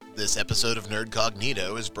This episode of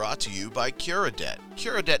Nerdcognito is brought to you by CuraDebt.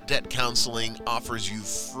 CuraDebt Debt Counseling offers you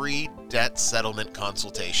free debt settlement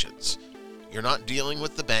consultations. You're not dealing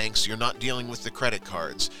with the banks, you're not dealing with the credit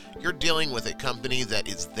cards. You're dealing with a company that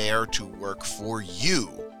is there to work for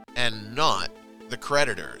you and not the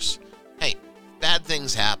creditors. Hey, bad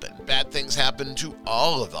things happen. Bad things happen to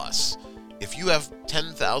all of us. If you have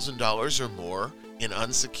 $10,000 or more in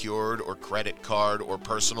unsecured or credit card or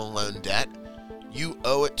personal loan debt, you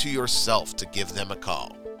owe it to yourself to give them a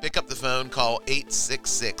call. Pick up the phone, call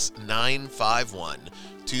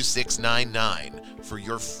 866-951-2699 for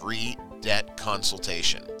your free debt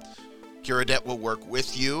consultation. CuraDebt will work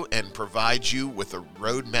with you and provide you with a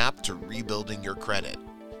roadmap to rebuilding your credit.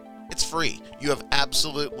 It's free. You have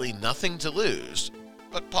absolutely nothing to lose,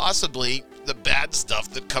 but possibly the bad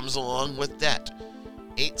stuff that comes along with debt.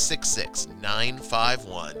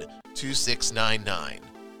 866-951-2699.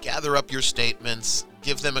 Gather up your statements,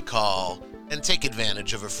 give them a call, and take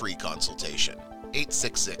advantage of a free consultation.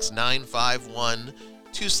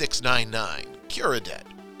 866-951-2699. CuraDebt.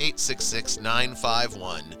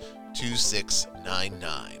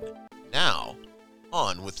 866-951-2699. Now,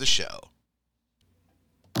 on with the show.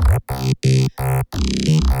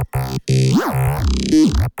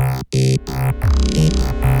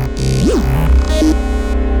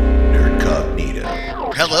 Nerdcognito.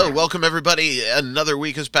 Hello, welcome everybody. Another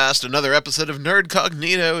week has passed. Another episode of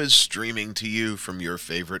Nerdcognito is streaming to you from your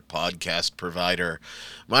favorite podcast provider.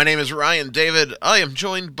 My name is Ryan David. I am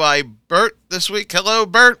joined by Bert this week. Hello,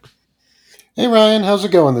 Bert. Hey, Ryan. How's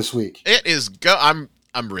it going this week? It is I'm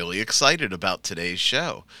really excited about today's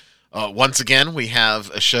show. Once again, we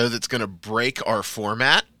have a show that's going to break our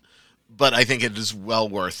format, but I think it is well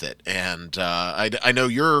worth it. And I know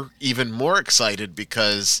you're even more excited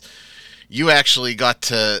because you actually got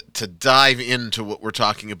to dive into what we're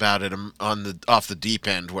talking about off the deep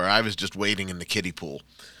end, where I was just waiting in the kiddie pool.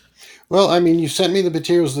 Well, I mean, you sent me the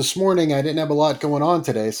materials this morning. I didn't have a lot going on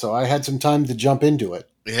today, so I had some time to jump into it.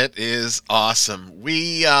 It is awesome.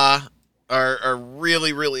 We are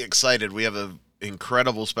really, really excited. We have an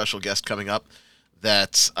incredible special guest coming up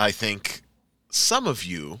that I think some of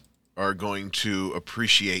you are going to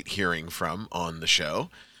appreciate hearing from on the show.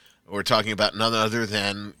 We're talking about none other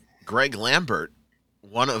than Greg Lambert,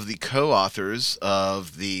 one of the co-authors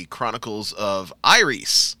of the Chronicles of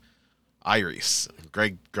Iris. Iris.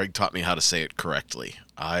 Greg taught me how to say it correctly.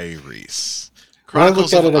 Iris. When I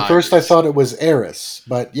looked at it at first, I thought it was Eris,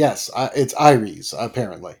 but yes, it's Iris,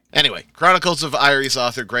 apparently. Anyway, Chronicles of Iris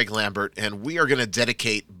author Greg Lambert, and we are going to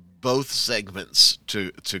dedicate both segments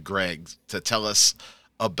to Greg to tell us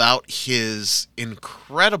about his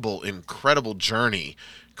incredible journey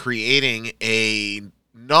creating a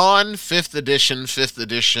non-5th edition,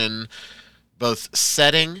 both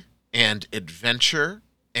setting and adventure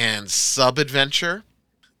and sub-adventure.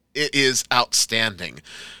 It is outstanding.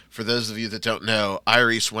 For those of you that don't know,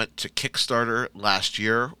 Iris went to Kickstarter last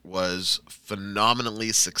year, was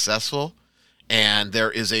phenomenally successful, and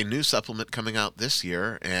there is a new supplement coming out this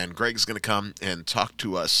year, and Greg's going to come and talk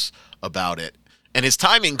to us about it. And his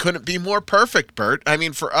timing couldn't be more perfect, Bert. I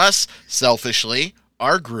mean, for us, selfishly,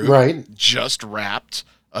 our group just wrapped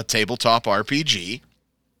a tabletop RPG.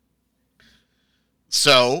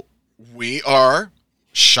 So we are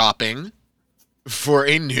shopping for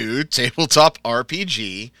a new tabletop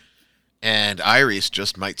RPG, and Iris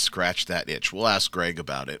just might scratch that itch. We'll ask Greg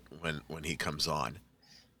about it when he comes on.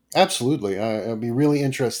 Absolutely. It'll be really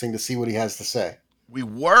interesting to see what he has to say. We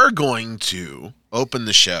were going to open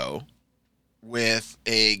the show with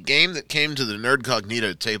a game that came to the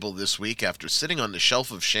Nerdcognito table this week after sitting on the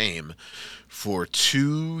shelf of shame for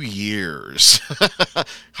 2 years.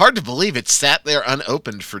 Hard to believe it sat there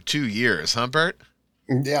unopened for 2 years, huh, Bert?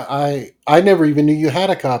 Yeah, I never even knew you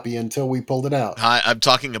had a copy until we pulled it out. I'm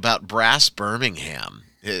talking about Brass Birmingham.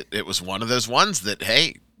 It was one of those ones that,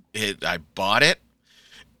 hey, I bought it,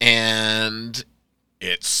 and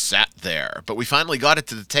it sat there. But we finally got it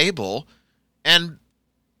to the table, and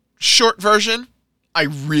short version, I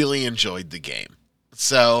really enjoyed the game.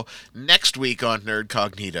 So next week on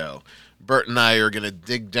Nerdcognito, Bert and I are going to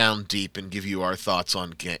dig down deep and give you our thoughts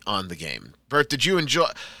on the game. Bert, did you enjoy?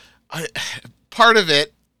 Part of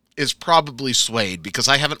it is probably swayed because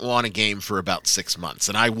I haven't won a game for about 6 months,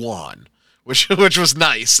 and I won, which was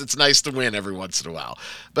nice. It's nice to win every once in a while.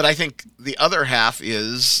 But I think the other half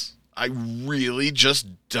is I really just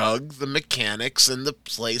dug the mechanics and the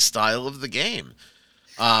play style of the game.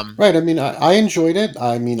 Right. I mean, I enjoyed it.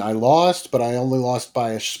 I mean, I lost, but I only lost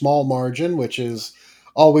by a small margin, which is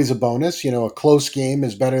always a bonus. A close game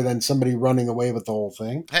is better than somebody running away with the whole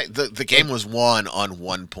thing. Hey, the game was won on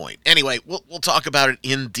 1 point. Anyway, we'll talk about it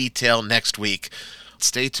in detail next week.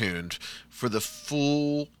 Stay tuned for the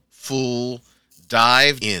full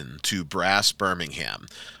dive into Brass Birmingham.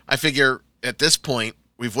 I figure at this point,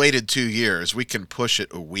 we've waited 2 years. We can push it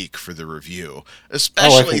a week for the review,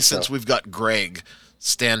 especially since we've got Greg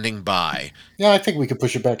standing by. Yeah, I think we could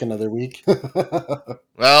push it back another week.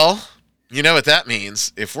 Well, you know what that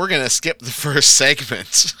means. If we're going to skip the first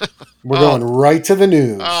segment, we're going right to the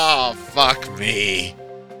news. Oh, fuck me.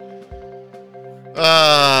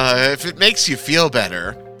 If it makes you feel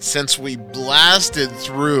better, since we blasted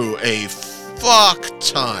through a fuck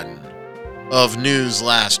ton of news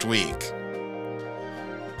last week,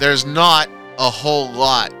 there's not a whole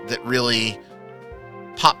lot that really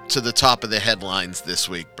popped to the top of the headlines this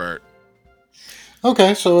week, Bert.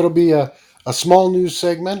 Okay, so it'll be a small news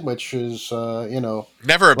segment, which is,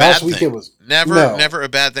 never a bad thing. Last week it was never a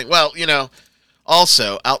bad thing. Well,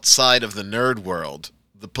 also outside of the nerd world,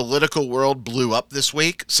 the political world blew up this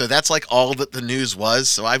week, so that's like all that the news was.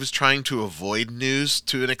 So I was trying to avoid news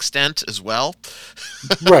to an extent as well.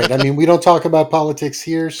 Right. I mean, we don't talk about politics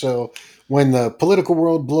here, so when the political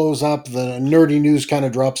world blows up, the nerdy news kind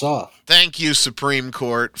of drops off. Thank you, Supreme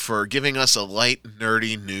Court, for giving us a light,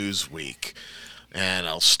 nerdy news week. And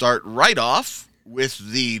I'll start right off with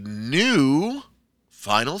the new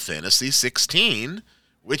Final Fantasy XVI,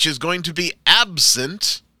 which is going to be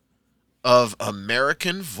absent of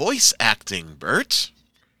American voice acting, Bert.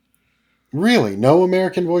 Really? No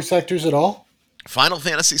American voice actors at all? Final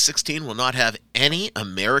Fantasy XVI will not have any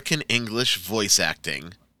American English voice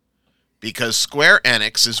acting because Square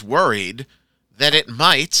Enix is worried that it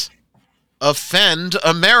might offend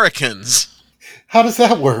Americans. How does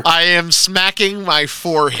that work? I am smacking my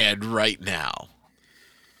forehead right now.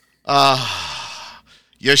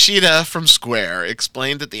 Yoshida from Square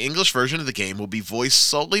explained that the English version of the game will be voiced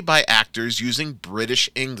solely by actors using British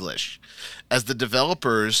English, as the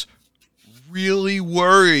developers really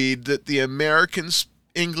worried that the American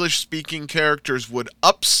English-speaking characters would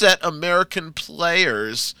upset American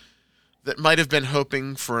players that might have been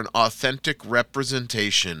hoping for an authentic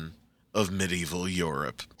representation of medieval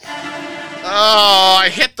Europe. Oh, I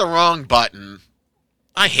hit the wrong button.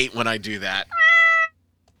 I hate when I do that.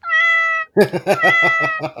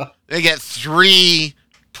 They get 3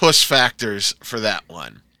 push factors for that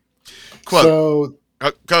one. Quote. So,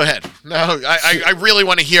 go ahead. No, I really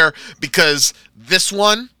want to hear, because this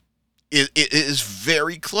one is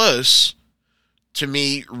very close to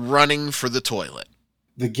me running for the toilet.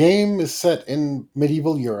 The game is set in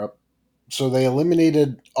medieval Europe, so they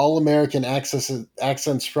eliminated all American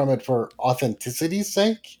accents from it for authenticity's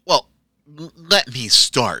sake? Well, let me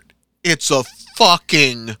start. It's a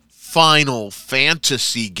fucking Final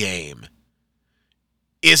Fantasy game.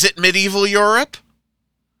 Is it medieval Europe?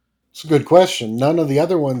 It's a good question. None of the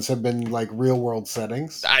other ones have been like real world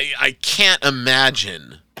settings. I can't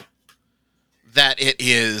imagine that it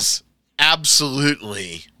is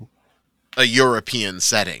absolutely a European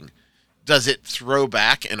setting. Does it throw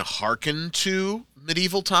back and hearken to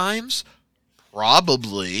medieval times?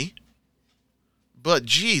 Probably. But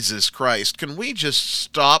Jesus Christ, can we just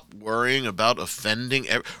stop worrying about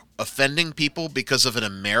offending people because of an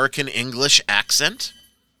American English accent?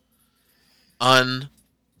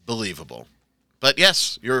 Unbelievable. But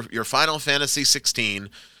yes, your Final Fantasy XVI,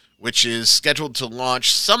 which is scheduled to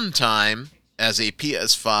launch sometime as a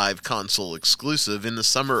PS5 console exclusive in the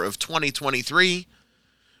summer of 2023,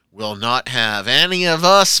 will not have any of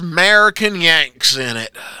us American Yanks in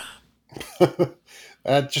it.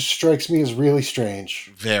 That just strikes me as really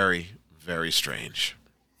strange. Very, very strange.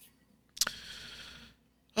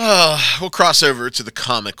 We'll cross over to the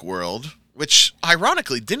comic world, which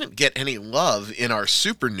ironically didn't get any love in our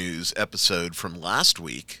Super News episode from last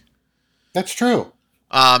week. That's true.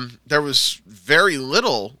 There was very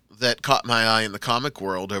little that caught my eye in the comic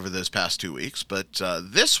world over those past 2 weeks, but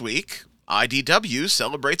this week, IDW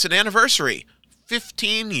celebrates an anniversary.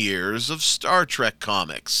 15 years of Star Trek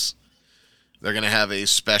comics. They're going to have a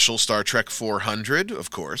special Star Trek 400,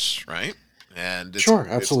 of course, right? And sure,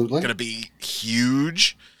 absolutely. It's going to be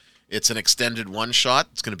huge. It's an extended one-shot.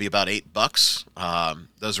 It's going to be about $8.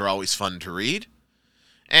 Those are always fun to read.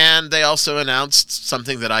 And they also announced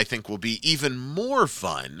something that I think will be even more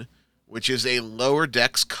fun, which is a Lower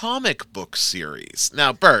Decks comic book series.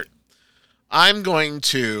 Now, Bert, I'm going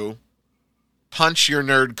to punch your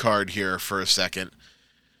nerd card here for a second.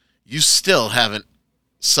 You still haven't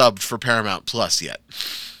subbed for Paramount Plus yet.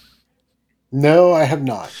 No, I have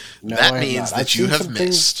not. That means that you have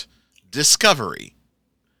missed Discovery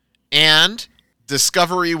and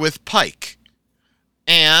Discovery with Pike,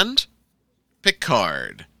 and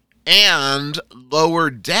Picard, and Lower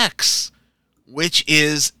Decks, which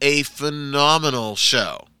is a phenomenal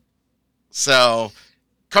show. So,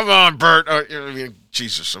 come on, Bert. I mean,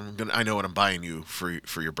 Jesus, I know what I'm buying you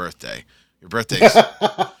for your birthday. Your birthday's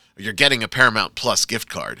you're getting a Paramount Plus gift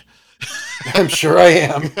card. I'm sure I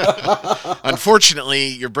am. Unfortunately,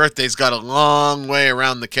 your birthday's got a long way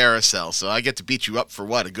around the carousel, so I get to beat you up for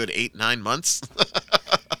what, a good 8-9 months?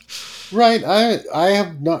 Right.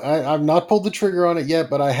 I've not pulled the trigger on it yet,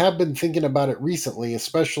 but I have been thinking about it recently,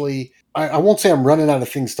 especially I won't say I'm running out of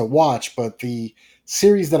things to watch, but the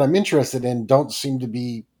series that I'm interested in don't seem to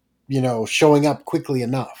be, showing up quickly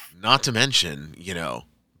enough. Not to mention,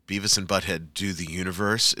 Beavis and Butthead Do the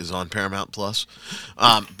Universe is on Paramount Plus.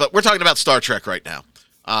 But we're talking about Star Trek right now.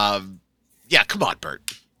 Yeah, come on, Bert.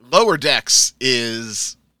 Lower Decks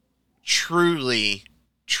is truly,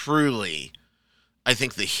 truly, I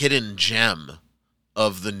think, the hidden gem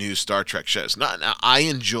of the new Star Trek shows. Now, I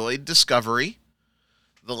enjoyed Discovery.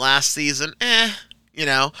 The last season, I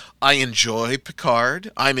enjoy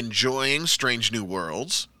Picard. I'm enjoying Strange New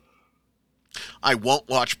Worlds. I won't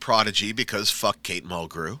watch Prodigy because fuck Kate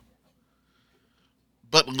Mulgrew.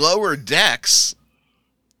 But Lower Decks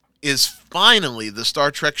is finally the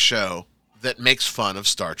Star Trek show that makes fun of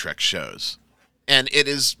Star Trek shows. And it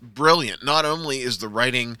is brilliant. Not only is the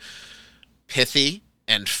writing pithy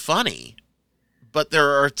and funny, but there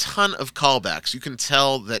are a ton of callbacks. You can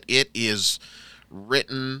tell that it is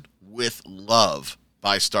written with love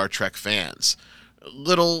by Star Trek fans.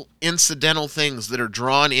 Little incidental things that are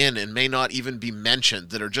drawn in and may not even be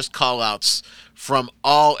mentioned, that are just call-outs from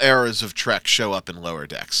all eras of Trek, show up in Lower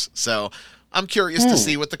Decks. So I'm curious to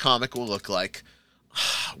see what the comic will look like.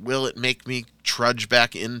 Will it make me trudge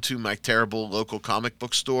back into my terrible local comic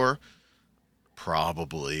book store?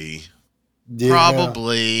 Probably. Yeah.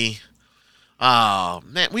 Probably. Oh,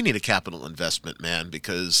 man, we need a capital investment, man,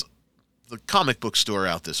 because the comic book store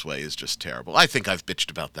out this way is just terrible. I think I've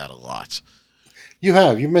bitched about that a lot. You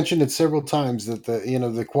have. You mentioned it several times that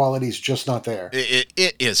the quality's just not there.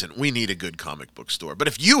 It isn't. We need a good comic book store. But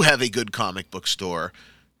if you have a good comic book store,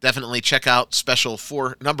 definitely check out special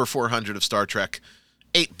number 400 of Star Trek.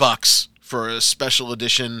 $8 for a special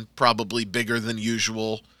edition, probably bigger than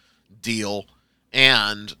usual deal,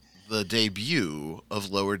 and the debut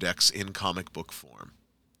of Lower Decks in comic book form.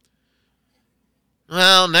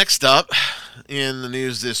 Well, next up in the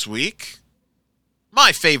news this week,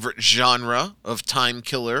 my favorite genre of time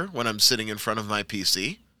killer when I'm sitting in front of my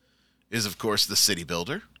PC is, of course, the City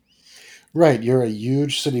Builder. Right, you're a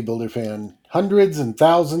huge City Builder fan. Hundreds and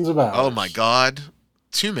thousands of hours. Oh my God,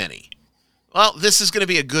 too many. Well, this is going to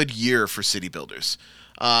be a good year for City Builders.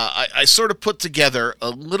 I sort of put together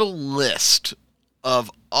a little list of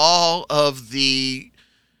all of the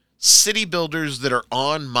City Builders that are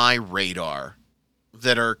on my radar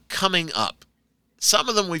that are coming up. Some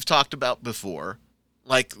of them we've talked about before,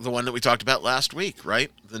 like the one that we talked about last week,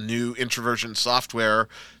 right? The new Introversion Software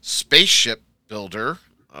spaceship builder,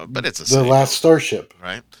 but it's the last Starship,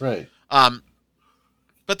 right? Right.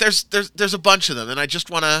 But there's a bunch of them, and I just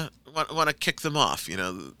want to kick them off.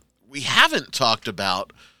 We haven't talked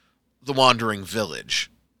about the Wandering Village,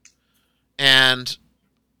 and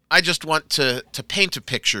I just want to paint a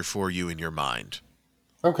picture for you in your mind.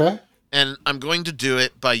 Okay. And I'm going to do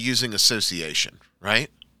it by using association, right?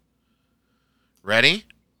 Ready?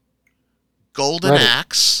 Golden Ready.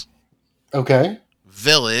 Axe. Okay.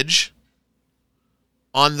 Village.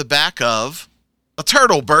 On the back of a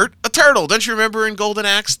turtle, Bert. A turtle. Don't you remember in Golden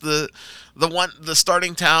Axe the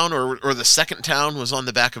starting town or the second town was on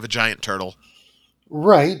the back of a giant turtle?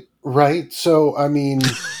 Right. So I mean,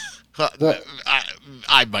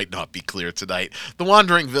 I might not be clear tonight. The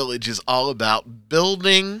Wandering Village is all about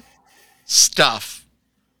building stuff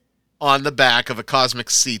on the back of a cosmic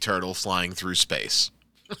sea turtle flying through space.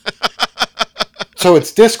 So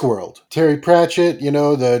it's Discworld. Terry Pratchett,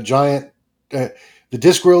 the giant, the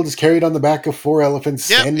Discworld is carried on the back of 4 elephants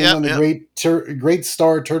standing on the great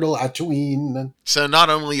star turtle Tatooine. So not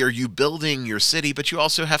only are you building your city, but you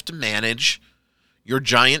also have to manage your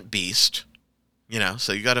giant beast.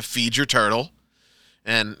 So you got to feed your turtle.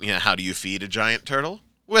 And, how do you feed a giant turtle?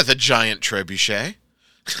 With a giant trebuchet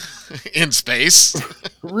in space.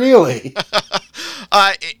 Really?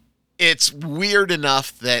 It's weird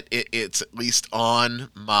enough that it's at least on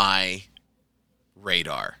my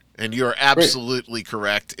radar. And you're absolutely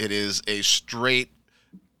correct. It is a straight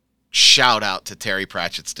shout out to Terry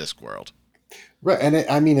Pratchett's Discworld. Right. And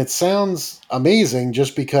it sounds amazing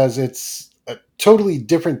just because it's a totally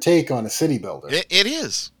different take on a city builder. It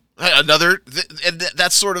is. And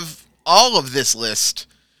that's sort of all of this list,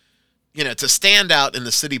 to stand out in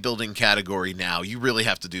the city building category now, you really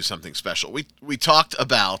have to do something special. We talked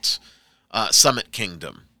about Summit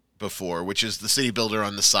Kingdom before, which is the city builder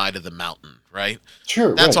on the side of the mountain, right?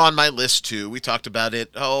 Sure, That's right. on my list too. We talked about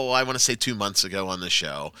it, I want to say 2 months ago on the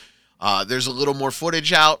show. There's a little more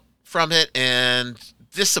footage out from it, and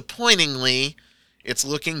disappointingly, it's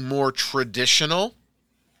looking more traditional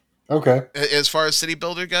Okay. as far as city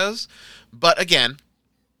builder goes. But again,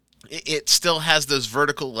 it still has those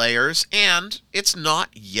vertical layers, and it's not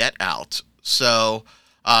yet out. So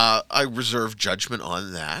I reserve judgment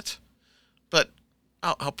on that. But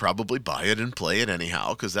I'll probably buy it and play it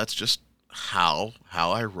anyhow, because that's just how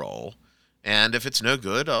I roll. And if it's no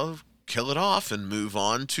good, I'll kill it off and move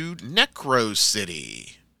on to Necro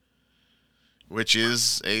City, which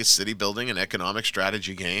is a city building and economic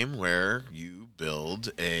strategy game where you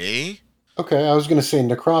build a. Okay, I was going to say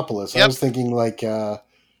Necropolis. I Yep. was thinking like,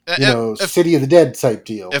 If City of the Dead type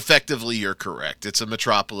deal. effectively, you're correct. It's a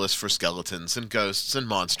metropolis for skeletons and ghosts and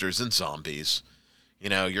monsters and zombies.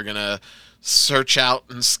 You're going to search out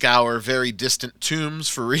and scour very distant tombs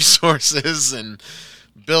for resources and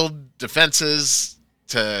build defenses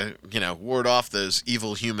to, ward off those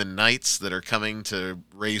evil human knights that are coming to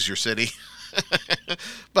raise your city.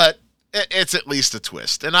 But it's at least a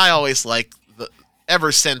twist. And I always like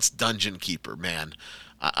ever since Dungeon Keeper, man,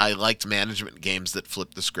 I liked management games that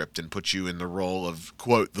flip the script and put you in the role of,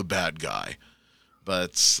 quote, the bad guy.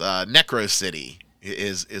 But Necro City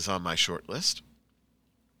is on my short list.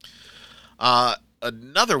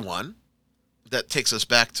 Another one that takes us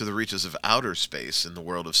back to the reaches of outer space in the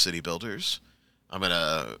world of city builders. I'm going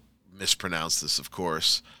to mispronounce this, of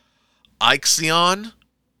course. Ixion?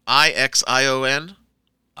 Ixion?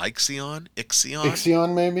 Ixion? Ixion?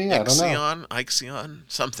 Ixion, maybe? I don't know. Ixion?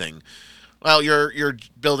 Something. Well, you're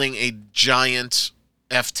building a giant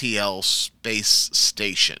FTL space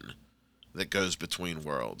station that goes between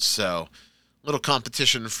worlds. So, little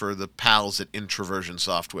competition for the pals at Introversion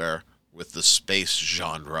Software with the space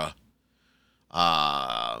genre.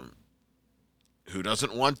 Who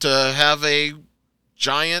doesn't want to have a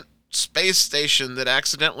giant space station that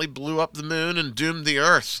accidentally blew up the moon and doomed the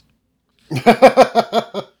Earth?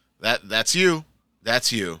 That's you.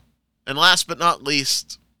 That's you. And last but not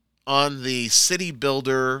least, on the city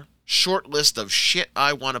builder short list of shit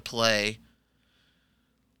I want to play,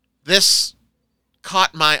 this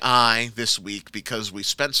caught my eye this week because we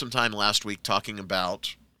spent some time last week talking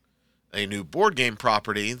about a new board game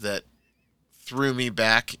property that threw me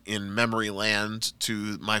back in memory land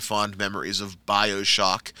to my fond memories of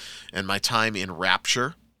BioShock and my time in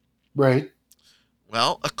Rapture. Right.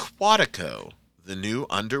 Well, Aquatico, the new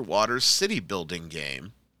underwater city building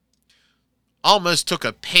game, almost took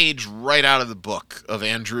a page right out of the book of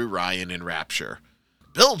Andrew Ryan in Rapture.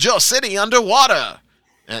 Build your city underwater!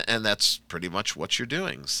 And that's pretty much what you're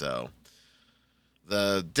doing. So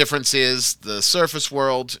the difference is the surface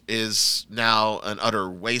world is now an utter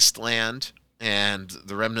wasteland, and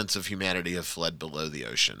the remnants of humanity have fled below the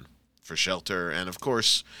ocean for shelter. And of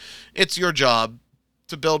course, it's your job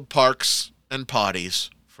to build parks and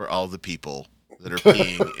potties for all the people that are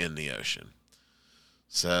peeing in the ocean.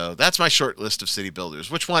 So that's my short list of city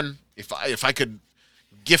builders. Which one, if I could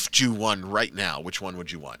gift you one right now, which one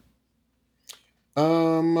would you want?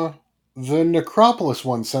 The Necropolis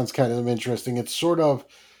one sounds kind of interesting. It's sort of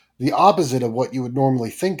the opposite of what you would normally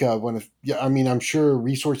think of when, yeah, I mean, I'm sure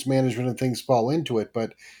resource management and things fall into it,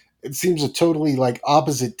 but it seems a totally like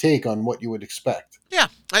opposite take on what you would expect. Yeah,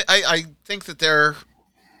 I think that they're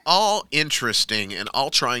all interesting and all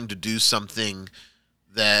trying to do something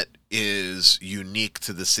that is unique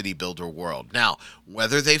to the city builder world. Now,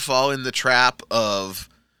 whether they fall in the trap of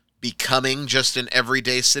becoming just an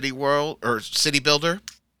everyday city world or city builder,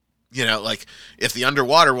 like if the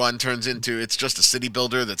underwater one turns into it's just a city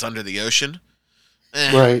builder that's under the ocean,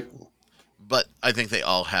 Right. but I think they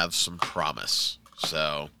all have some promise.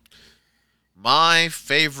 So, my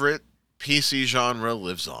favorite PC genre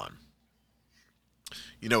lives on.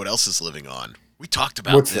 You know what else is living on? We talked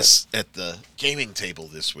about What's that? this at the gaming table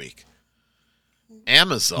this week. What?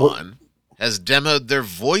 Amazon has demoed their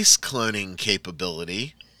voice cloning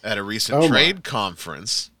capability at a recent Oh my. trade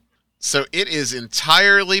conference. So it is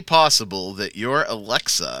entirely possible that your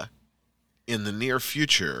Alexa in the near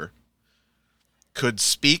future could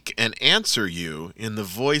speak and answer you in the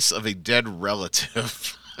voice of a dead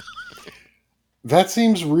relative. That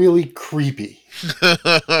seems really creepy.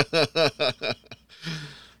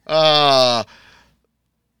 uh,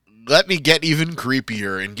 Let me get even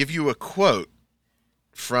creepier and give you a quote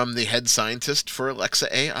from the head scientist for Alexa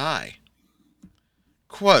AI.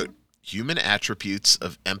 Quote, human attributes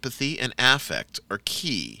of empathy and affect are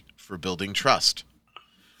key for building trust,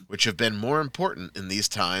 which have been more important in these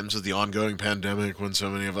times of the ongoing pandemic when so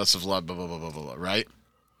many of us have loved blah, blah, blah, blah, blah, right?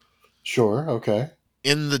 Sure. Okay.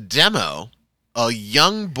 In the demo, a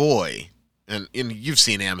young boy, and you've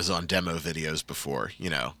seen Amazon demo videos before,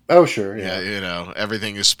 Oh, sure. Yeah, Yeah.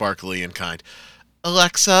 everything is sparkly and kind.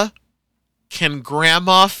 Alexa, can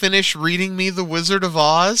Grandma finish reading me The Wizard of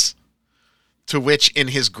Oz? To which, in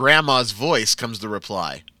his grandma's voice, comes the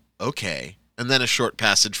reply, okay. And then a short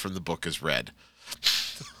passage from the book is read.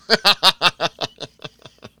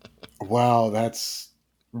 Wow, that's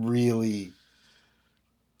really.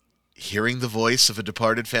 Hearing the voice of a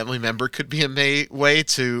departed family member could be a way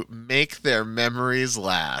to make their memories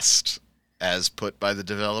last, as put by the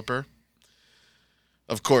developer.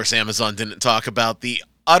 Of course, Amazon didn't talk about the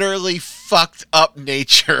utterly fucked up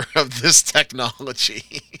nature of this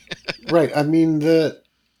technology. Right. I mean, the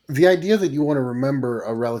idea that you want to remember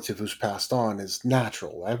a relative who's passed on is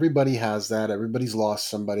natural. Everybody has that. Everybody's lost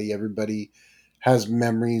somebody. Everybody has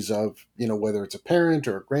memories of, whether it's a parent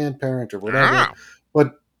or a grandparent or whatever. Ah.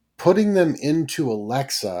 But putting them into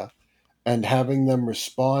Alexa and having them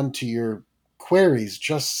respond to your queries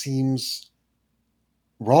just seems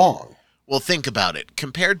wrong. Well, think about it.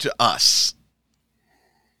 Compared to us,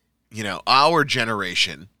 our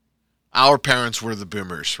generation, our parents were the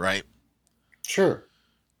boomers, right? Sure.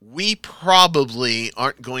 We probably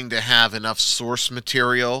aren't going to have enough source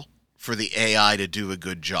material for the AI to do a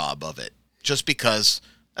good job of it. Just because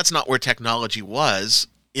that's not where technology was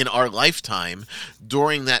in our lifetime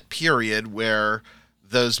during that period where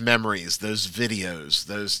those memories, those videos,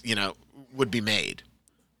 those, would be made.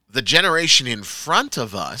 The generation in front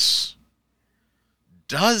of us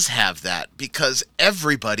does have that because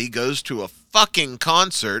everybody goes to a fucking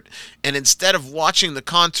concert, and instead of watching the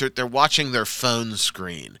concert, they're watching their phone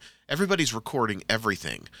screen. Everybody's recording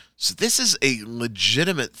everything. So this is a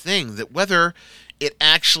legitimate thing that whether it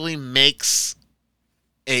actually makes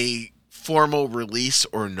a formal release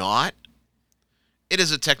or not, it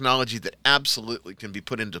is a technology that absolutely can be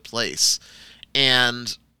put into place.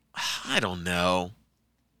 And I don't know.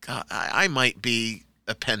 God, I might be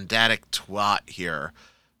a pedantic twat here,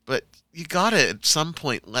 but you gotta at some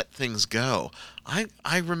point let things go.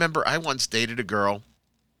 I remember I once dated a girl,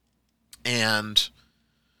 and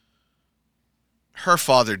her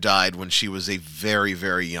father died when she was a very,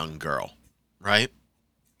 very young girl, right?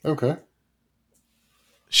 Okay.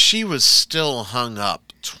 She was still hung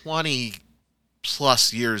up 20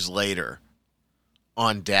 plus years later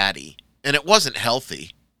on daddy, and it wasn't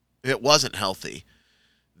healthy. It wasn't healthy.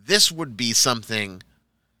 This would be something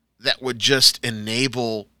that would just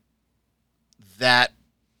enable that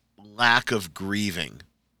lack of grieving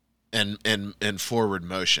and forward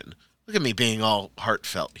motion. Look at me being all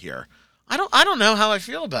heartfelt here. I don't know how I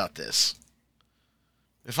feel about this.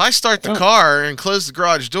 If I start the Oh, car and close the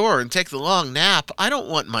garage door and take the long nap, I don't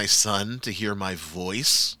want my son to hear my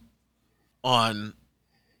voice on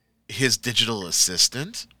his digital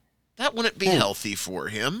assistant. That wouldn't be hmm. healthy for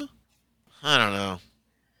him. I don't know.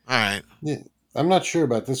 All right. Yeah, I'm not sure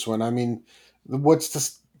about this one. I mean, what's to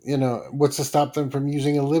stop them from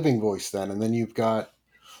using a living voice then? And then you've got,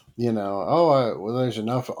 well, there's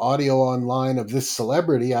enough audio online of this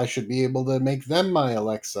celebrity. I should be able to make them my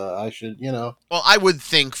Alexa. I should. Well, I would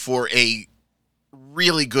think for a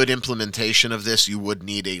really good implementation of this, you would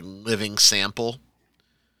need a living sample.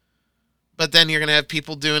 But then you're going to have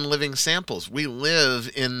people doing living samples. We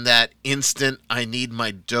live in that instant, I need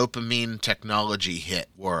my dopamine technology hit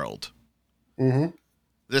world. Hmm.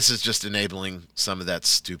 This is just enabling some of that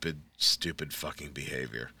stupid, stupid fucking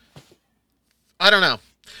behavior. I don't know.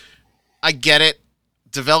 I get it.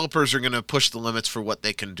 Developers are going to push the limits for what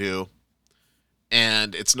they can do,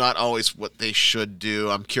 and it's not always what they should do.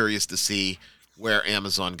 I'm curious to see where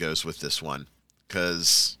Amazon goes with this one,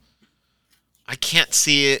 because I can't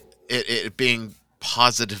see it being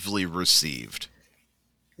positively received.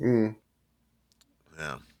 Mm.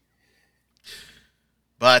 Yeah.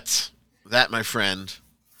 But that, my friend,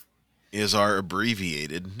 is our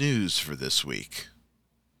abbreviated news for this week.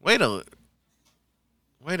 Way to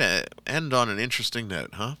end on an interesting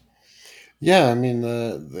note, huh? Yeah, I mean,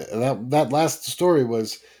 that last story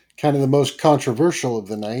was kind of the most controversial of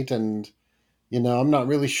the night, and I'm not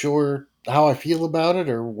really sure how I feel about it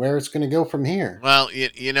or where it's going to go from here. Well,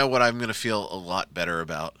 you know what I'm going to feel a lot better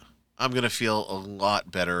about? I'm going to feel a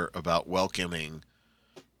lot better about welcoming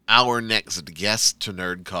our next guest to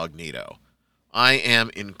Nerd Cognito. I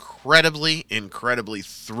am incredibly, incredibly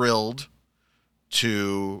thrilled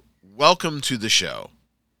to welcome to the show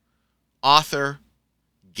author,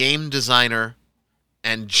 game designer,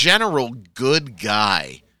 and general good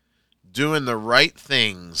guy doing the right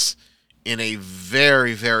things in a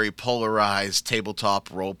very, very polarized tabletop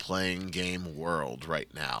role playing game world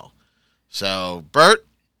right now. So, Bert,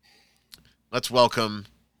 let's welcome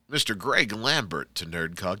Mr. Greg Lambert to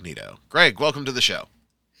Nerd Cognito. Greg, welcome to the show.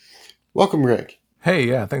 Welcome, Greg. Hey,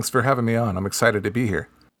 yeah, thanks for having me on. I'm excited to be here.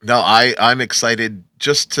 No, I'm excited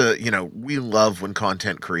just to, we love when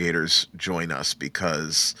content creators join us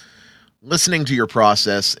because listening to your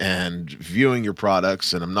process and viewing your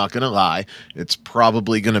products, and I'm not going to lie, it's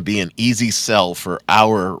probably going to be an easy sell for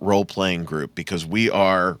our role playing group because we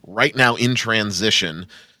are right now in transition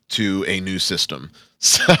to a new system.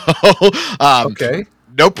 So, Okay.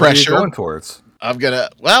 No pressure. What are you going towards?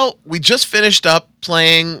 We just finished up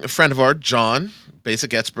playing a friend of ours, John,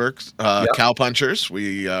 Basic Experts, Yep. Cow Punchers.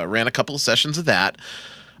 We ran a couple of sessions of that.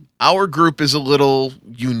 Our group is a little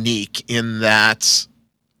unique in that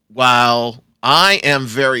while I am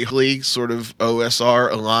very sort of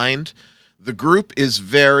OSR aligned, the group is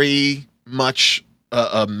very much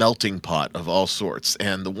a melting pot of all sorts.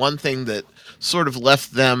 And the one thing that sort of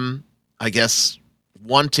left them, I guess,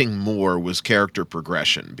 wanting more was character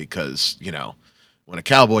progression because, when a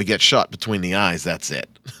cowboy gets shot between the eyes, that's it.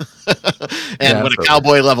 And Yeah, when a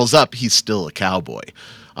cowboy levels up, he's still a cowboy.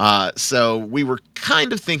 So we were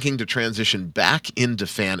kind of thinking to transition back into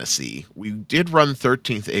fantasy. We did run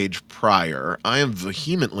 13th Age prior. I am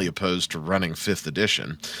vehemently opposed to running 5th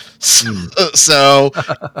edition. So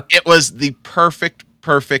it was the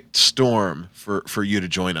perfect storm for you to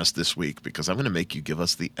join us this week because I'm going to make you give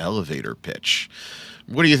us the elevator pitch.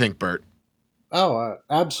 What do you think, Bert? Oh,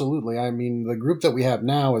 absolutely. I mean, the group that we have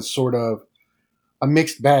now is sort of a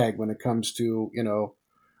mixed bag when it comes to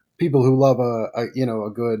people who love a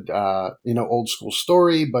good old school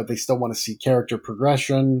story, but they still want to see character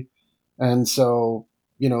progression. And so,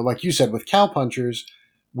 like you said with Cow Punchers,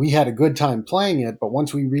 we had a good time playing it, but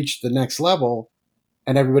once we reached the next level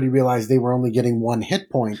and everybody realized they were only getting one hit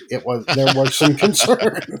point, there were some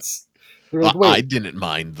concerns. They were like, I wait, didn't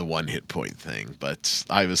mind the one hit point thing, but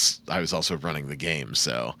I was also running the game,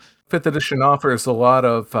 so 5th edition offers a lot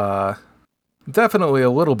of, definitely a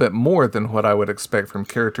little bit more than what I would expect from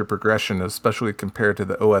character progression, especially compared to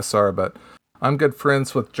the OSR, but I'm good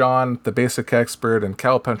friends with John, the Basic Expert, and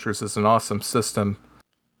Cow Punchers is an awesome system.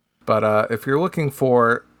 But if you're looking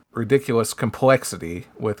for ridiculous complexity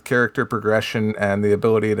with character progression and the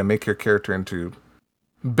ability to make your character into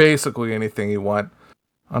basically anything you want,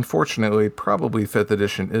 unfortunately, probably 5th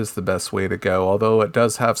edition is the best way to go, although it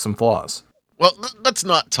does have some flaws. well, let's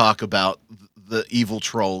not talk about the evil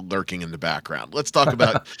troll lurking in the background. Let's talk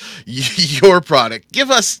about your product.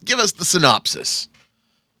 Give us the synopsis.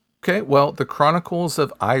 Okay, well, the Chronicles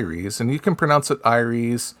of Iris, and you can pronounce it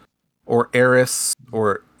Iris or Eris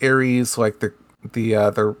or Ares, like the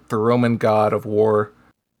Roman god of war.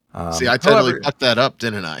 See, I totally fucked that up,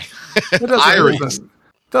 didn't I? Iris.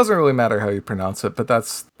 Doesn't really matter how you pronounce it, but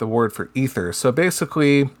that's the word for ether. So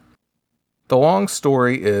basically, the long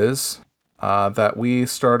story is that we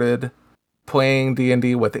started playing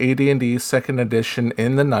D&D with AD&D 2nd edition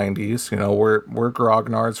in the 90s. We're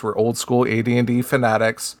grognards, we're old school AD&D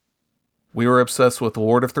fanatics. We were obsessed with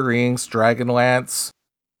Lord of the Rings, Dragonlance,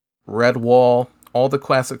 Redwall, all the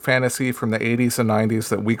classic fantasy from the 80s and 90s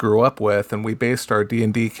that we grew up with, and we based our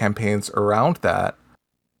D&D campaigns around that.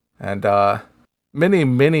 And many,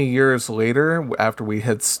 many years later, after we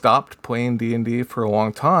had stopped playing D&D for a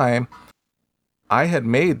long time, I had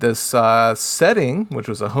made this setting, which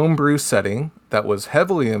was a homebrew setting that was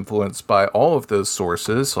heavily influenced by all of those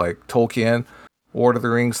sources, like Tolkien, Lord of the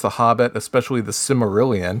Rings, The Hobbit, especially the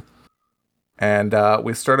Silmarillion. And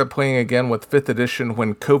we started playing again with 5th edition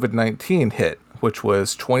when COVID-19 hit, which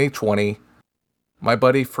was 2020. My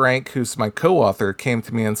buddy Frank, who's my co-author, came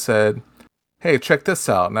to me and said, "Hey, check this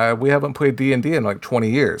out. Now, we haven't played D&D in like 20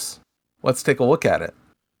 years. Let's take a look at it."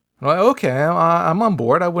 I'm like, okay, I'm on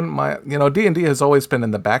board. I wouldn't mind. D&D has always been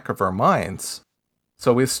in the back of our minds.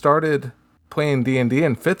 So we started playing D&D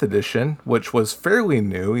in 5th edition, which was fairly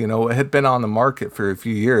new. It had been on the market for a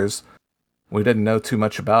few years. We didn't know too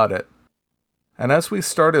much about it. And as we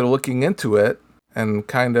started looking into it and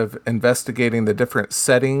kind of investigating the different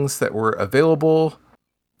settings that were available,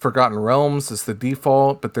 Forgotten Realms is the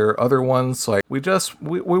default, but there are other ones, like, we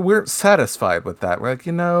weren't satisfied with that. We're like,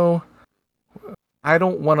 I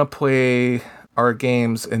don't want to play our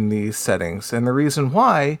games in these settings. And the reason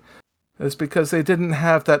why is because they didn't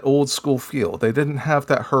have that old school feel. They didn't have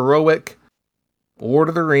that heroic Lord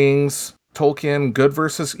of the Rings, Tolkien, good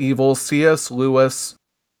versus evil, C.S. Lewis,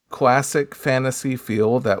 classic fantasy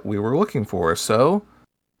feel that we were looking for. So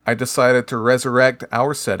I decided to resurrect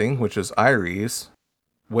our setting, which is Iris,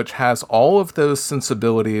 which has all of those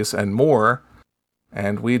sensibilities and more.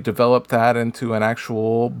 And we developed that into an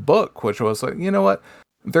actual book, which was like, you know what?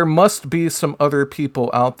 There must be some other people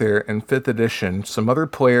out there in 5th edition, some other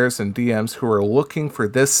players and DMs who are looking for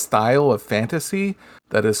this style of fantasy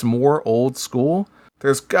that is more old school.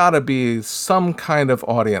 There's gotta be some kind of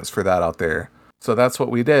audience for that out there. So that's what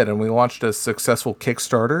we did, and we launched a successful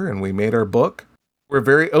Kickstarter, and we made our book. We're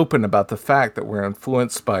very open about the fact that we're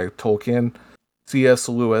influenced by Tolkien, C.S.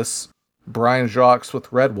 Lewis, Brian Jacques with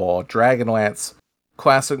Redwall, Dragonlance,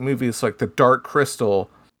 classic movies like The Dark Crystal,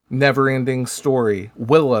 Neverending Story,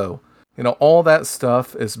 Willow. You know, all that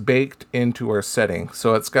stuff is baked into our setting.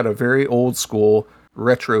 So it's got a very old school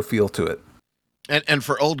retro feel to it. And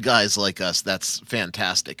for old guys like us, that's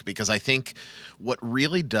fantastic, because I think what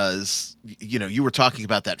really does, you know, you were talking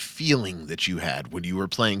about that feeling that you had when you were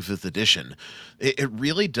playing 5th edition. It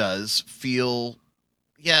really does feel,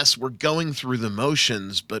 yes, we're going through the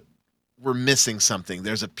motions, but we're missing something.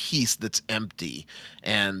 There's a piece that's empty.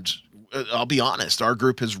 And I'll be honest, our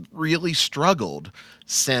group has really struggled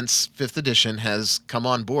since 5th edition has come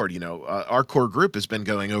on board. You know, our core group has been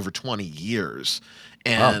going over 20 years.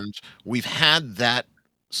 And we've had that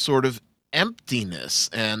sort of emptiness,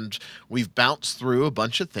 and we've bounced through a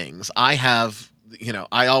bunch of things. I have, you know,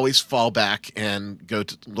 I always fall back and go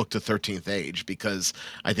to look to 13th Age because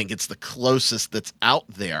I think it's the closest that's out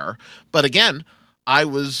there. But again, I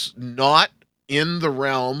was not in the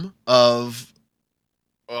realm of,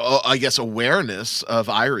 I guess, awareness of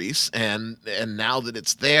Iris, and now that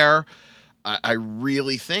it's there, I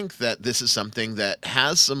really think that this is something that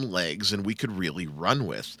has some legs and we could really run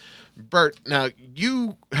with. Bert, now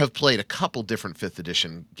you have played a couple different 5th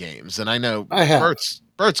edition games, and I know I have.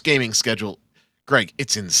 Bert's gaming schedule, Greg,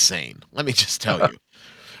 it's insane. Let me just tell you.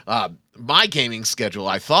 My gaming schedule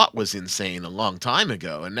I thought was insane a long time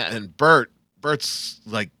ago, and Bert's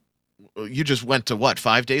like, you just went to what,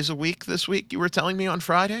 5 days a week this week? You were telling me on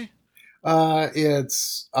Friday.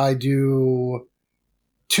 I do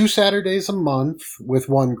 2 Saturdays a month with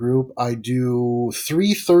one group. I do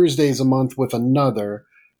 3 Thursdays a month with another.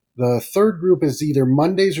 The third group is either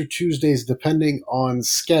Mondays or Tuesdays, depending on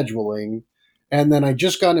scheduling. And then I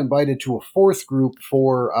just got invited to a fourth group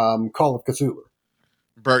for Call of Cthulhu.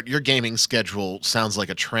 Bert, your gaming schedule sounds like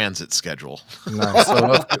a transit schedule. Nice.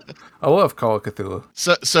 I love Call of Cthulhu.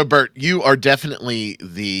 So Bert, you are definitely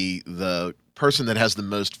the person that has the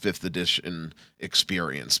most 5th edition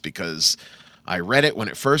experience, because I read it when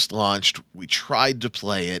it first launched. We tried to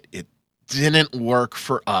play it. It didn't work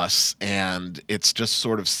for us, and it's just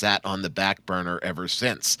sort of sat on the back burner ever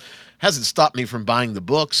since. Hasn't stopped me from buying the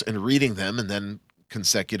books and reading them and then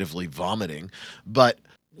consecutively vomiting. But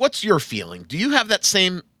what's your feeling? Do you have that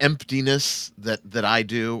same emptiness that I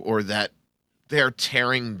do, or that they're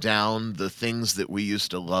tearing down the things that we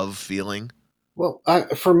used to love feeling? Well,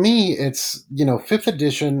 for me, it's, 5th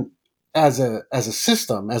edition as a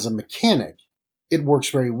system, as a mechanic, it works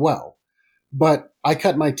very well. But I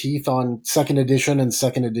cut my teeth on 2nd edition and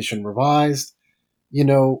 2nd edition revised.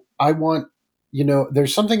 I want,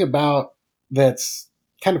 there's something about that's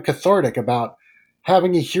kind of cathartic about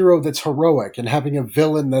having a hero that's heroic and having a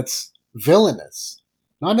villain that's villainous.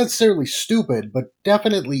 Not necessarily stupid, but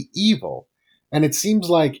definitely evil. And it seems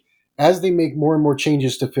like as they make more and more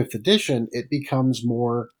changes to 5th edition, it becomes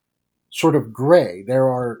more sort of gray.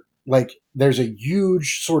 There's a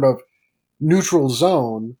huge sort of neutral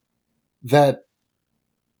zone that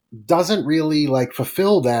doesn't really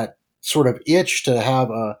fulfill that sort of itch to have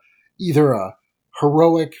either a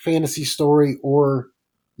heroic fantasy story, or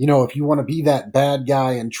if you want to be that bad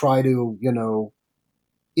guy and try to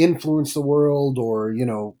influence the world, or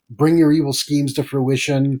bring your evil schemes to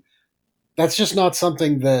fruition. That's just not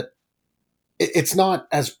something that it's not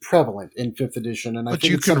as prevalent in 5th edition. And I think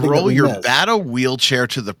you can roll your battle wheelchair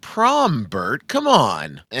to the prom, Bert. Come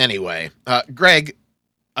on. Anyway, Greg,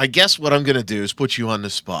 I guess what I'm going to do is put you on the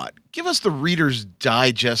spot. Give us the Reader's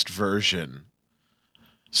Digest version,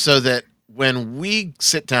 so that when we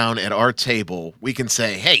sit down at our table, we can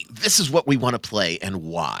say, hey, this is what we want to play and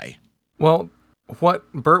why. Well, what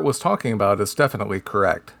Bert was talking about is definitely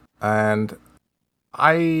correct. And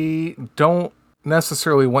I don't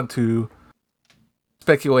necessarily want to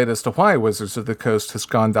speculate as to why Wizards of the Coast has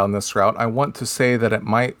gone down this route. I want to say that it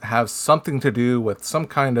might have something to do with some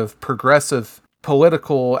kind of progressive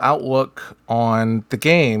political outlook on the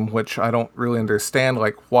game, which I don't really understand,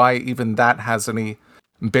 why even that has any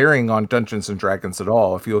bearing on Dungeons and Dragons at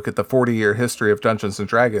all. If you look at the 40-year history of Dungeons and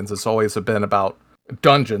Dragons, it's always been about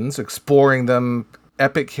dungeons, exploring them,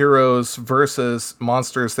 epic heroes versus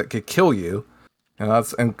monsters that could kill you.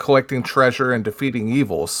 and collecting treasure and defeating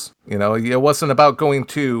evils. It wasn't about going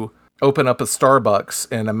to open up a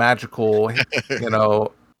Starbucks in a magical,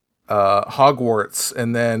 Hogwarts,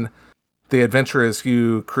 and then the adventure is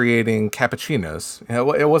you creating cappuccinos.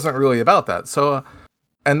 It wasn't really about that. So,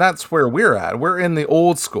 and that's where we're at. We're in the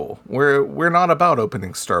old school. We're not about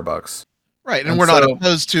opening Starbucks. Right, and we're not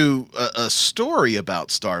opposed to a story about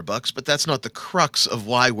Starbucks, but that's not the crux of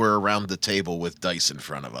why we're around the table with dice in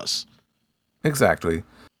front of us. Exactly.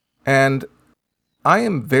 And I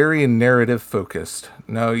am very narrative focused.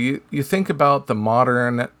 Now, you think about the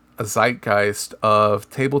modern zeitgeist of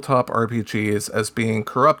tabletop RPGs as being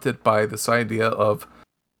corrupted by this idea of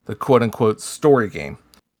the quote-unquote story game.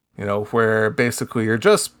 Where basically you're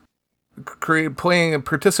just playing and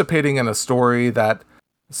participating in a story that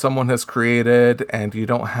someone has created and you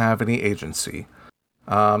don't have any agency.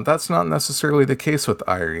 That's not necessarily the case with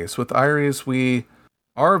Iries. With Iries, we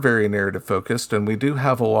are very narrative focused, and we do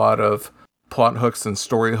have a lot of plot hooks and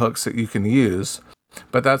story hooks that you can use,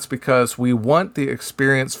 but that's because we want the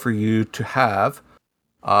experience for you to have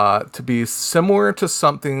to be similar to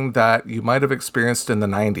something that you might have experienced in the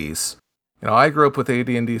 90s. I grew up with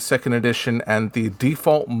AD&D 2nd edition, and the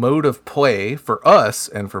default mode of play for us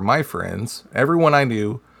and for my friends, everyone I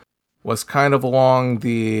knew, was kind of along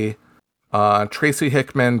the Tracy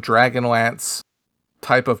Hickman Dragonlance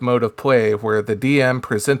type of mode of play, where the DM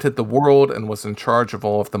presented the world and was in charge of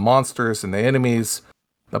all of the monsters and the enemies.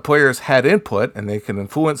 The players had input and they could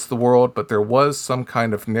influence the world, but there was some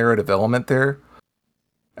kind of narrative element there.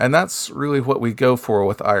 And that's really what we go for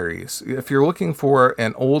with Iries. If you're looking for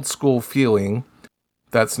an old school feeling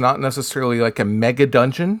that's not necessarily like a mega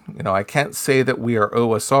dungeon, I can't say that we are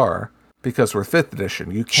OSR because we're 5th edition.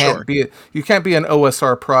 You can't be an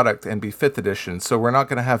OSR product and be 5th edition. So we're not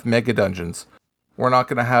going to have mega dungeons. We're not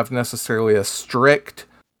going to have necessarily a strict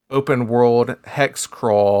open world hex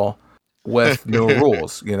crawl with no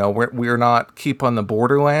rules. We're not Keep on the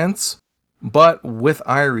Borderlands. But with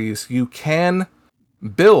Iries, you can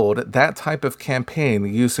build that type of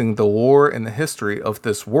campaign using the lore and the history of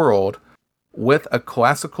this world with a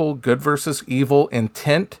classical good versus evil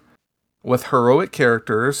intent, with heroic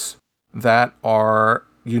characters that are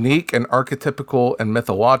unique and archetypical and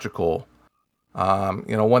mythological.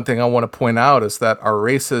 One thing I want to point out is that our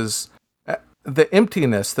races, the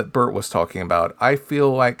emptiness that Bert was talking about, I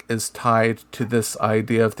feel like is tied to this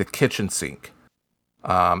idea of the kitchen sink.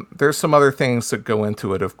 There's some other things that go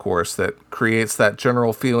into it, of course, that creates that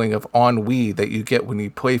general feeling of ennui that you get when you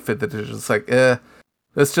play 5th edition. It's like,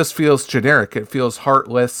 this just feels generic. It feels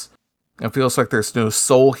heartless. It feels like there's no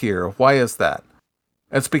soul here. Why is that?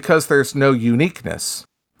 It's because there's no uniqueness.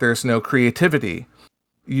 There's no creativity.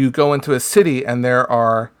 You go into a city and there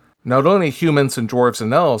are not only humans and dwarves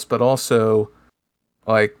and elves, but also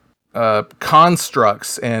like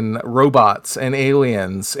constructs and robots and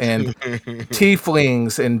aliens and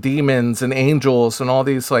tieflings and demons and angels and all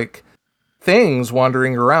these like things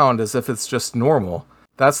wandering around as if it's just normal.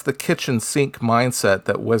 That's the kitchen sink mindset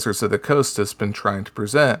that Wizards of the Coast has been trying to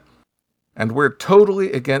present. And we're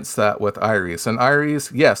totally against that with Iries. And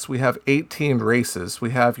Iries, yes, we have 18 races.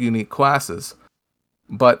 We have unique classes.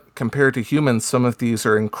 But compared to humans, some of these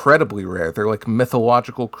are incredibly rare. They're like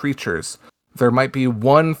mythological creatures. There might be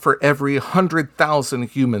one for every 100,000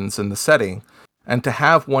 humans in the setting. And to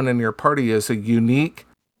have one in your party is a unique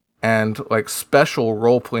and like special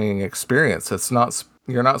role-playing experience.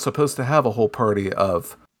 You're not supposed to have a whole party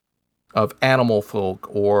of animal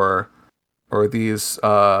folk or these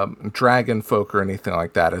dragon folk or anything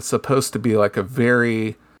like that. It's supposed to be like a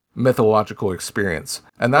very mythological experience.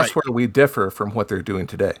 And that's where we differ from what they're doing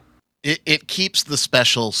today. It keeps the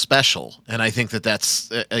special. And I think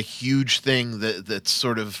that's a huge thing that's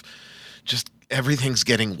sort of just everything's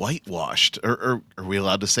getting whitewashed. Or are we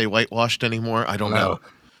allowed to say whitewashed anymore? I don't know.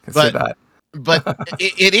 Say that. But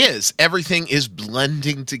it is. Everything is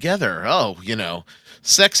blending together. Oh,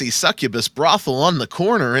 sexy succubus brothel on the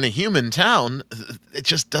corner in a human town. It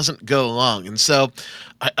just doesn't go along. And so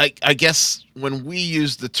I guess when we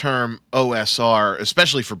use the term OSR,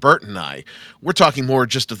 especially for Bert and I, we're talking more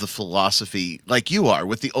just of the philosophy like you are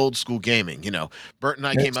with the old school gaming. Bert and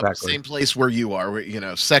I came up the same place where you are. Where,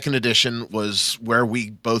 2nd edition was where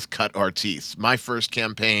we both cut our teeth. My first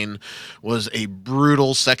campaign was a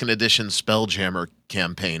brutal 2nd edition Spelljammer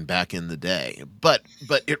campaign back in the day. But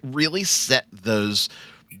it really set those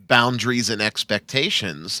boundaries and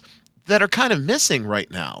expectations that are kind of missing right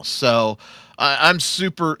now. So I'm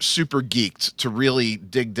super, super geeked to really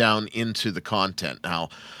dig down into the content. Now,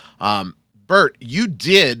 Bert, you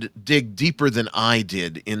did dig deeper than I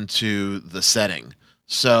did into the setting.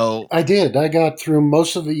 So I did. I got through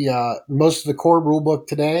most of the core rulebook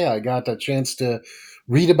today. I got a chance to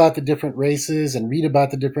read about the different races and read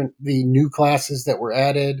about the new classes that were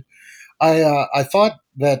added. I thought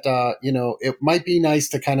that it might be nice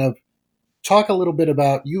to kind of talk a little bit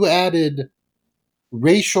about, you added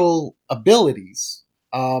racial abilities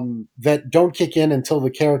that don't kick in until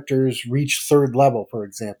the characters reach third level, for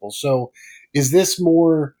example. So is this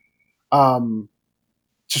more um,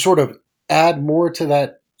 to sort of add more to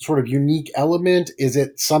that sort of unique element? Is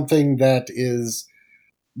it something that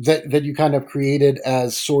you kind of created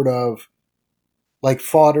as sort of like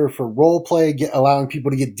fodder for role play, allowing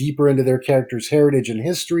people to get deeper into their character's heritage and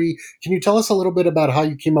history? Can you tell us a little bit about how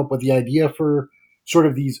you came up with the idea for sort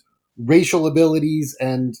of these racial abilities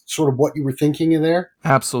and sort of what you were thinking in there?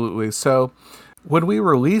 Absolutely. So when we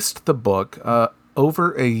released the book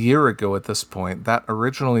over a year ago at this point, that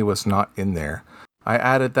originally was not in there. I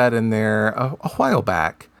added that in there a while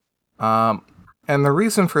back. Um, and the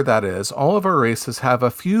reason for that is all of our races have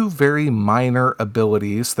a few very minor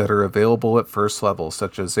abilities that are available at first level,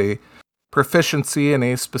 such as a proficiency in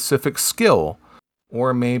a specific skill,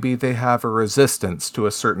 or maybe they have a resistance to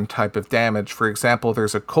a certain type of damage. For example,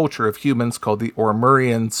 there's a culture of humans called the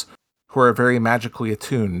Ormurians who are very magically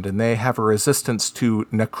attuned, and they have a resistance to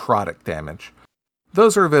necrotic damage.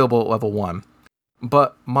 Those are available at level 1.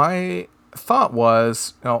 But my thought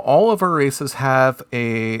was, all of our races have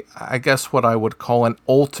I guess what I would call an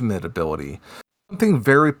ultimate ability. Something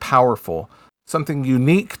very powerful, something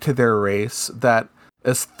unique to their race that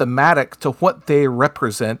is thematic to what they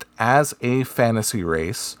represent as a fantasy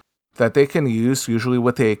race, that they can use usually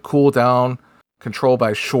with a cooldown controlled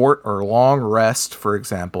by short or long rest, for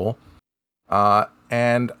example.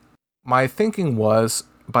 And my thinking was,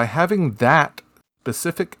 by having that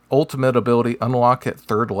specific ultimate ability unlock at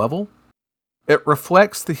third level, it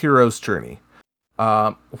reflects the hero's journey.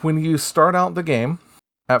 When you start out the game,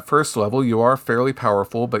 at first level, you are fairly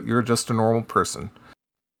powerful, but you're just a normal person.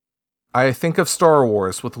 I think of Star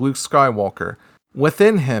Wars with Luke Skywalker.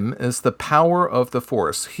 Within him is the power of the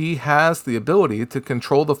Force. He has the ability to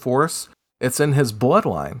control the Force. It's in his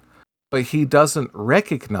bloodline. But he doesn't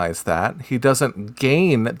recognize that. He doesn't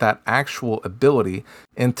gain that actual ability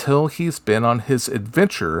until he's been on his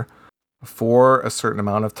adventure for a certain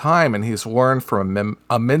amount of time. And he's learned from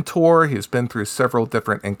a mentor. He's been through several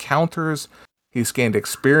different encounters. He's gained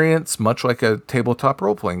experience, much like a tabletop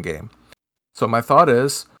role-playing game. So my thought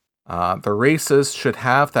is, the races should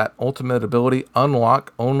have that ultimate ability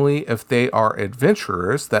unlock only if they are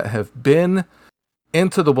adventurers that have been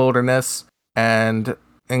into the wilderness and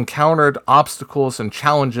encountered obstacles and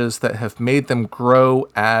challenges that have made them grow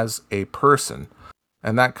as a person.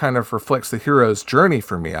 And that kind of reflects the hero's journey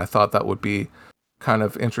for me. I thought that would be kind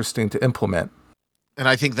of interesting to implement. And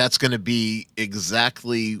I think that's going to be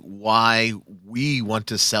exactly why we want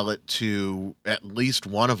to sell it to at least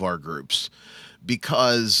one of our groups.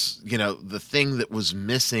 Because, the thing that was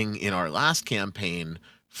missing in our last campaign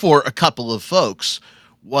for a couple of folks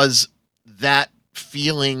was that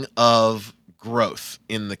feeling of growth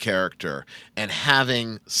in the character and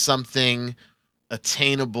having something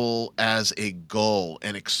attainable as a goal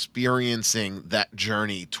and experiencing that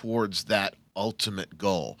journey towards that ultimate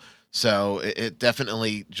goal. So it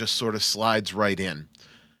definitely just sort of slides right in.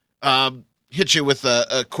 Hit you with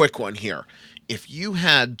a quick one here. If you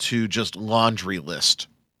had to just laundry list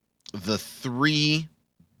the 3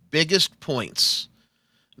 biggest points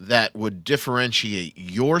that would differentiate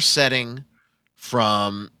your setting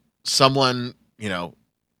from someone,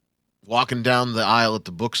 walking down the aisle at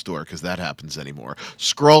the bookstore, because that happens anymore,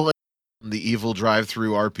 scrolling on the evil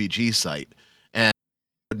drive-through RPG site, and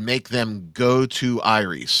would make them go to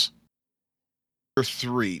Iris,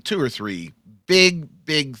 two or three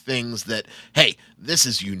big things that, hey, this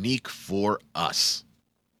is unique for us.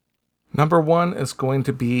 Number 1 is going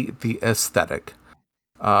to be the aesthetic.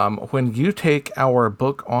 When you take our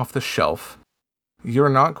book off the shelf, you're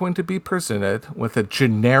not going to be presented with a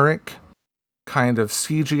generic kind of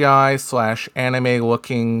CGI/anime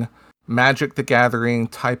looking Magic the Gathering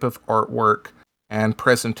type of artwork and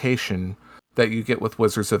presentation that you get with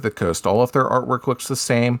Wizards of the Coast. All of their artwork looks the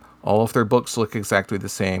same. All of their books look exactly the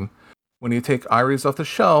same. When you take Iris off the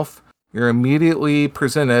shelf, you're immediately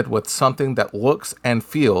presented with something that looks and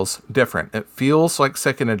feels different. It feels like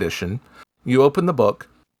second edition. You open the book,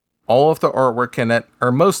 all of the artwork in it,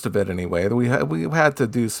 or most of it anyway, we had to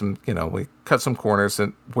do some, we cut some corners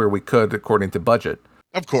where we could according to budget.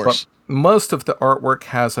 Of course. But most of the artwork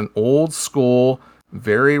has an old school,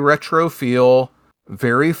 very retro feel,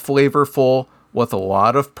 very flavorful, with a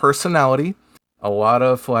lot of personality, a lot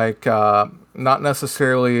of not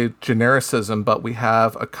necessarily genericism, but we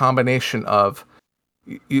have a combination of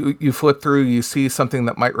you flip through, you see something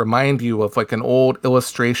that might remind you of like an old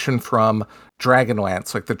illustration from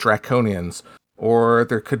Dragonlance, like the Draconians, or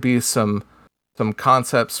there could be some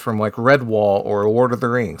concepts from like Redwall or Lord of the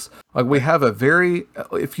Rings. Like we have a very,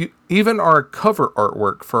 if you even our cover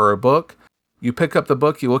artwork for our book, you pick up the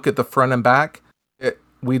book, you look at the front and back.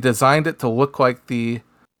 We designed it to look like the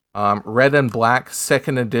red and black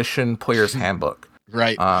second edition player's handbook.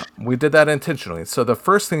 Right. We did that intentionally. So the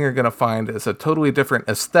first thing you're going to find is a totally different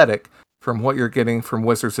aesthetic from what you're getting from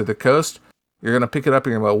Wizards of the Coast. You're going to pick it up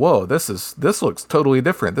and you're going to go, whoa, this looks totally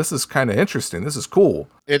different. This is kind of interesting. This is cool.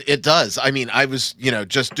 It does. I mean, I was,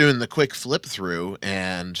 just doing the quick flip through,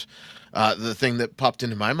 and the thing that popped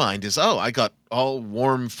into my mind is, I got all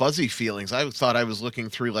warm, fuzzy feelings. I thought I was looking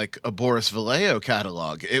through like a Boris Vallejo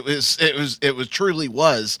catalog. It truly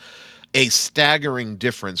was a staggering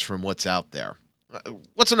difference from what's out there.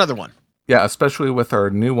 What's another one? Yeah, especially with our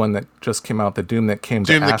new one that just came out, the Doom that came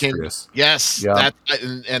to Astraeus. Yes, yeah.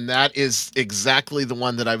 That is exactly the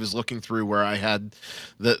one that I was looking through where I had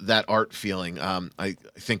that art feeling. I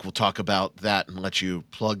think we'll talk about that and let you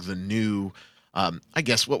plug the new, I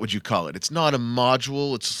guess, what would you call it? It's not a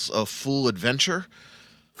module, it's a full adventure.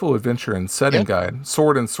 Full adventure and setting guide,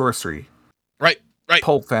 sword and sorcery. Right.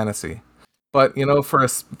 Pulp fantasy. But,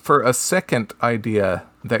 for a second idea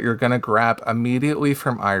that you're going to grab immediately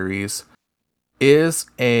from Iries is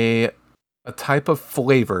a type of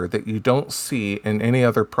flavor that you don't see in any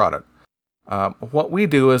other product. What we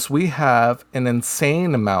do is we have an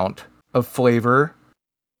insane amount of flavor,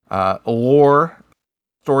 lore,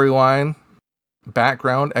 storyline,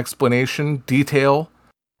 background, explanation, detail,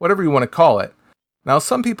 whatever you want to call it. Now,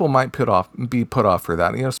 some people might be put off for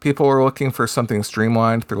that. People are looking for something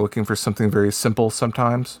streamlined. They're looking for something very simple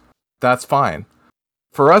sometimes. That's fine.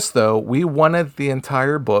 For us, though, we wanted the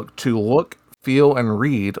entire book to look, feel, and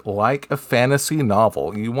read like a fantasy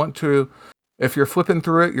novel. You want to, if you're flipping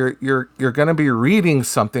through it, you're going to be reading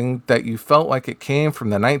something that you felt like it came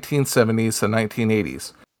from the 1970s to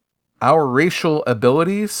 1980s. Our racial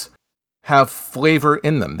abilities have flavor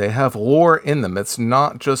in them. They have lore in them. It's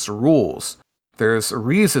not just rules. There's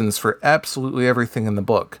reasons for absolutely everything in the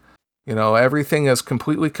book. Everything is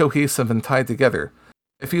completely cohesive and tied together.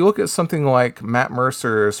 If you look at something like Matt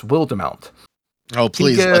Mercer's Wildemount. Oh,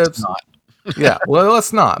 please, let's not. Yeah, well,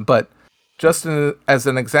 let's not. But just as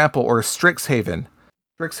an example, or Strixhaven.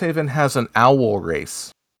 Strixhaven has an owl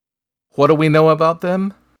race. What do we know about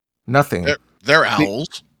them? Nothing. They're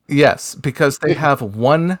owls. Yes, because they have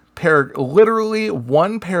literally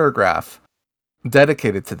one paragraph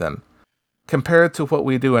dedicated to them. Compared to what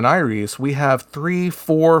we do in Iries, we have 3,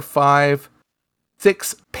 4, 5,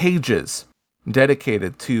 6 pages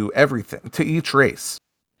dedicated to everything, to each race.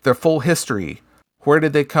 Their full history. Where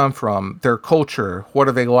did they come from? Their culture. What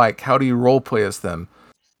are they like? How do you roleplay as them?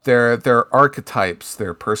 Their archetypes,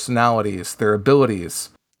 their personalities, their abilities.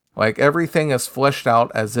 Like everything is fleshed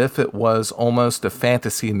out as if it was almost a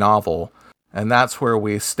fantasy novel. And that's where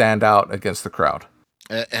we stand out against the crowd.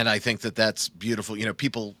 And I think that's beautiful.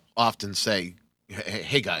 People often say,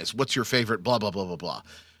 hey guys, what's your favorite blah, blah, blah, blah, blah.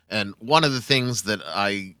 And one of the things that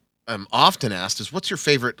I am often asked is, what's your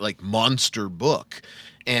favorite like monster book?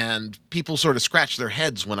 And people sort of scratch their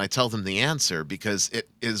heads when I tell them the answer, because it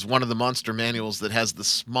is one of the monster manuals that has the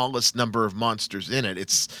smallest number of monsters in it.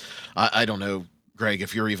 It's, I don't know, Greg,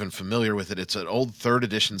 if you're even familiar with it. It's an old 3rd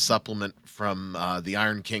edition supplement from the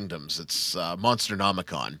Iron Kingdoms. It's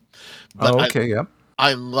Monsternomicon. But yeah.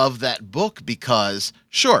 I love that book because,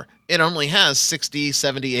 sure, it only has 60,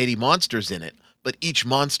 70, 80 monsters in it, but each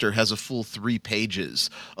monster has a full 3 pages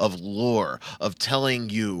of lore, of telling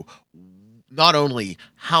you not only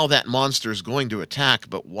how that monster is going to attack,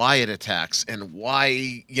 but why it attacks, and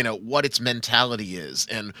why, what its mentality is,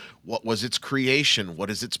 and what was its creation, what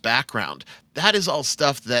is its background. That is all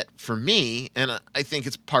stuff that, for me, and I think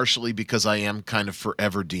it's partially because I am kind of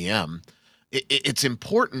forever DM, it's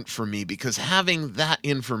important for me, because having that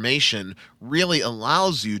information really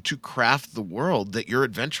allows you to craft the world that your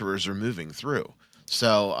adventurers are moving through.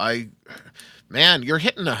 So man, you're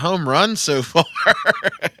hitting a home run so far.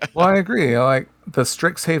 Well, I agree. Like the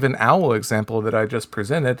Strixhaven Owl example that I just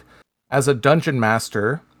presented, as a dungeon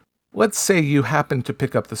master, let's say you happened to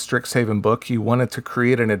pick up the Strixhaven book, you wanted to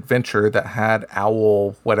create an adventure that had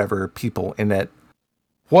owl whatever people in it.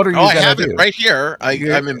 What are you going to do? I have it right here.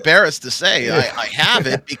 I'm embarrassed to say I have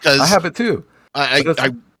it because I have it too.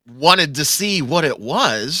 I wanted to see what it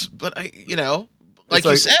was, but like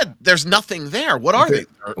you said, there's nothing there. What are they?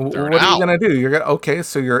 What are you going to do?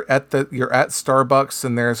 So you're at Starbucks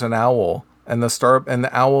and there's an owl. and the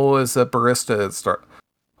owl is a barista at Star.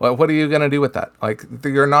 Well, what are you going to do with that? Like,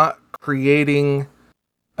 you're not creating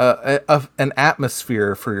an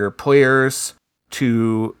atmosphere for your players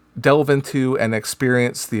to delve into and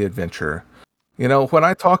experience the adventure. You know, when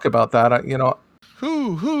I talk about that,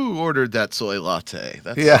 Who ordered that soy latte?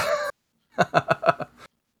 That's yeah.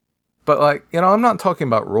 But like, I'm not talking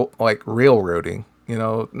about like railroading.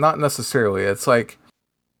 Not necessarily. It's like,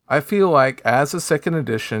 I feel like as a second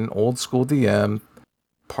edition old school DM,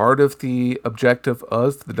 part of the objective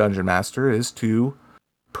of the Dungeon Master is to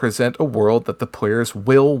present a world that the players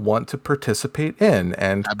will want to participate in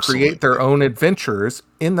and create their Absolutely. own adventures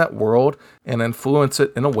in that world and influence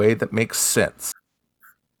it in a way that makes sense.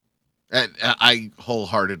 And I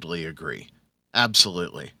wholeheartedly agree.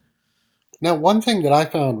 Absolutely. Now, one thing that I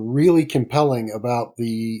found really compelling about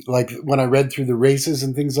like when I read through the races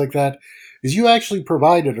and things like that, is you actually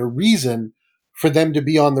provided a reason for them to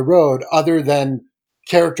be on the road other than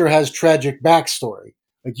character has tragic backstory.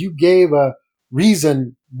 Like you gave a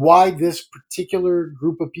reason why this particular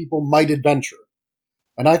group of people might adventure.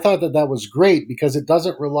 And I thought that that was great because it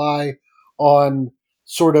doesn't rely on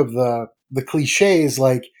sort of the cliches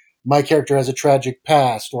like my character has a tragic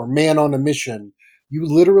past or man on a mission. You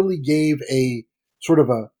literally gave a sort of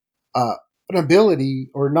an ability,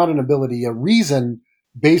 or not an ability, a reason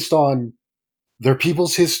based on their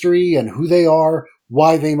people's history and who they are,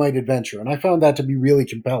 why they might adventure. And I found that to be really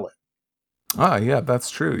compelling. Ah, yeah, that's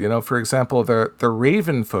true. For example, the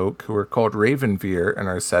Raven folk, who are called Ravenveer in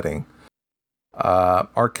our setting,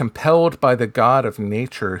 are compelled by the god of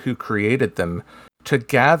nature who created them to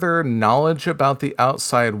gather knowledge about the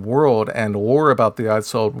outside world and lore about the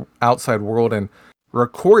outside world and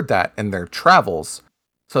record that in their travels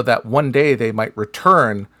so that one day they might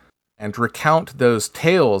return and recount those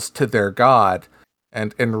tales to their god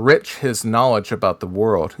and enrich his knowledge about the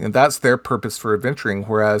world. And that's their purpose for adventuring,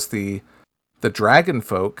 whereas the dragon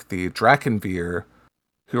folk, the Drakenveer,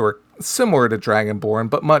 who are similar to Dragonborn,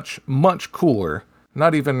 but much, much cooler.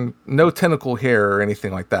 No tentacle hair or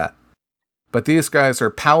anything like that. But these guys are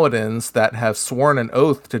paladins that have sworn an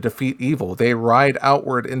oath to defeat evil. They ride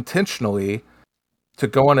outward intentionally to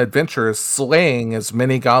go on adventures, slaying as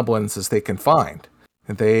many goblins as they can find.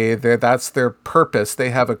 That's their purpose. They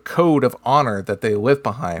have a code of honor that they live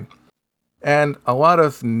behind. And a lot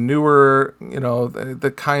of newer,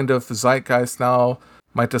 the kind of zeitgeist now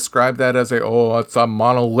might describe that as it's a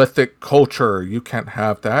monolithic culture. You can't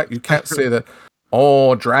have that. You can't say that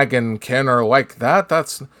all dragon kin are like that.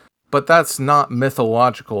 But that's not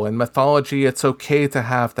mythological. In mythology, it's okay to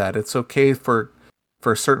have that. It's okay for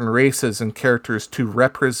certain races and characters to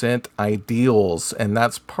represent ideals, and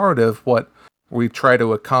that's part of what we try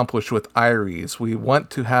to accomplish with Iries. We want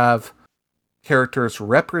to have characters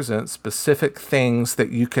represent specific things that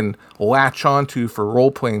you can latch onto for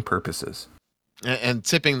role-playing purposes. And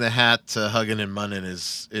tipping the hat to Hugin and Munnin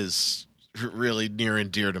is really near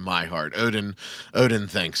and dear to my heart. Odin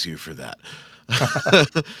thanks you for that.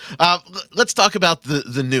 Let's talk about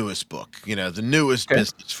the newest book. The newest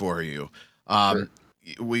business for you. Sure.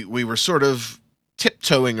 We were sort of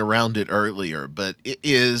tiptoeing around it earlier, but it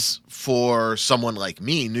is for someone like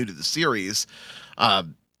me, new to the series. I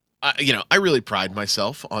really pride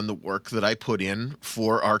myself on the work that I put in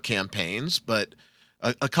for our campaigns, but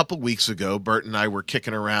a couple weeks ago, Bert and I were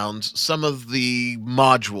kicking around some of the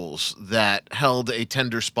modules that held a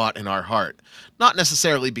tender spot in our heart. Not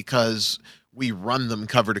necessarily because we run them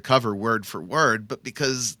cover to cover, word for word, but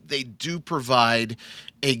because they do provide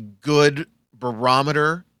a good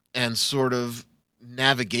barometer and sort of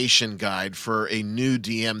navigation guide for a new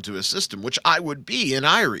DM to a system, which I would be in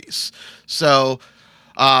Iries. So,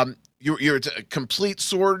 you're a complete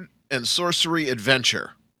sword and sorcery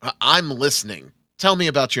adventure. I'm listening. Tell me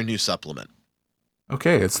about your new supplement.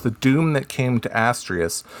 Okay, it's The Doom That Came to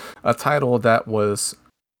Astrius, a title that was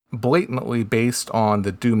blatantly based on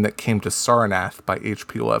The Doom That Came to Sarnath by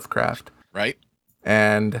H.P. Lovecraft. Right?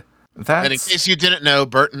 And in case you didn't know,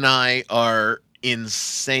 Bert and I are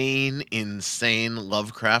insane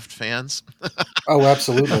Lovecraft fans. Oh,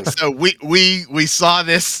 absolutely. So we saw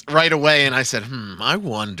this right away, and I said, I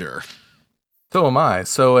wonder. So am I.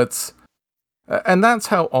 So it's, and that's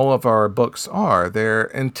how all of our books are. They're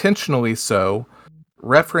intentionally so.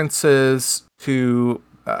 References to,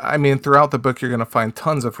 throughout the book, you're going to find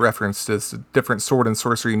tons of references to different sword and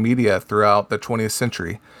sorcery media throughout the 20th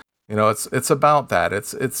century. It's about that.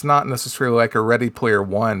 It's not necessarily like a Ready Player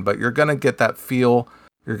One, but you're going to get that feel.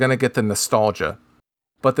 You're going to get the nostalgia.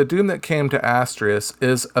 But The Doom That Came to Astrius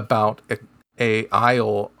is about a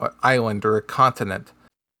island or a continent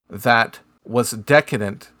that was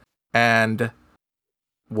decadent and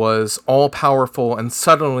was all powerful, and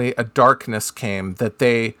suddenly a darkness came that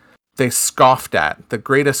they scoffed at. The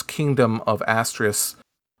greatest kingdom of Astrius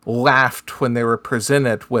laughed when they were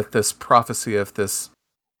presented with this prophecy of this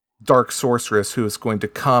dark sorceress who was going to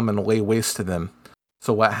come and lay waste to them.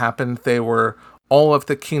 So what happened? All of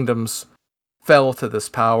the kingdoms fell to this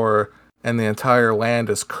power, and the entire land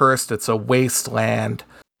is cursed. It's a wasteland.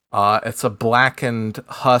 It's a blackened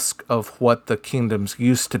husk of what the kingdoms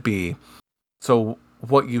used to be. So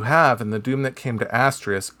what you have in the Doom that came to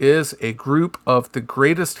Astrius is a group of the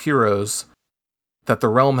greatest heroes that the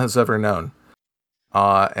realm has ever known.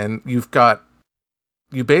 And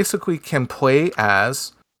you basically can play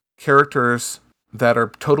as characters that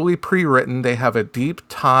are totally pre-written. They have a deep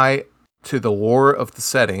tie to the lore of the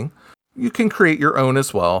setting. You can create your own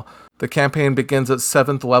as well. The campaign begins at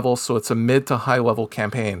 7th level, so it's a mid to high level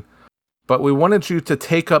campaign. But we wanted you to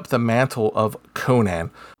take up the mantle of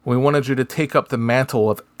Conan. We wanted you to take up the mantle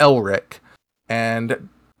of Elric. And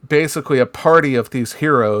basically a party of these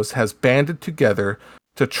heroes has banded together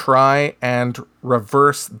to try and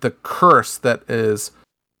reverse the curse that is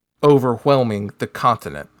overwhelming the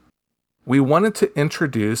continent. We wanted to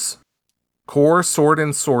introduce core sword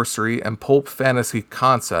and sorcery and pulp fantasy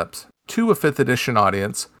concepts to a 5th edition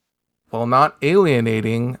audience while not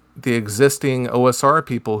alienating the existing OSR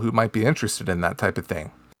people who might be interested in that type of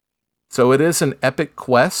thing. So it is an epic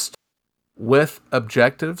quest with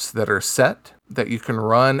objectives that are set that you can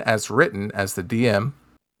run as written as the DM.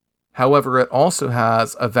 However, it also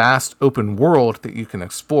has a vast open world that you can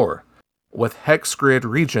explore with hex grid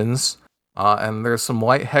regions, and there's some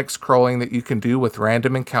light hex crawling that you can do with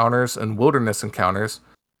random encounters and wilderness encounters,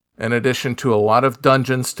 in addition to a lot of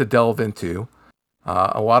dungeons to delve into.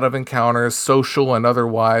 A lot of encounters, social and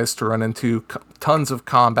otherwise, to run into tons of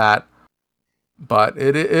combat. But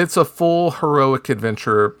it's a full heroic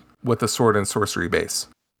adventure with a sword and sorcery base.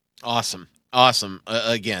 Awesome.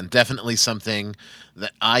 Again, definitely something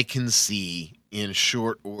that I can see in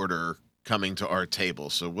short order coming to our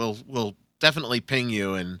table. So we'll definitely ping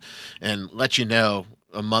you and let you know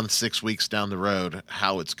a month, 6 weeks down the road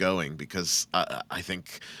how it's going, because I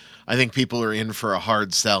think people are in for a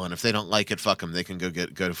hard sell, and if they don't like it, fuck them. They can go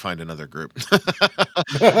to find another group.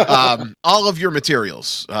 All of your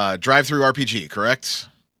materials, Drive-Thru RPG, correct?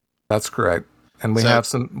 That's correct. And we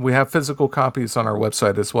have physical copies on our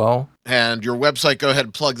website as well. And your website, go ahead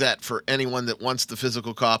and plug that for anyone that wants the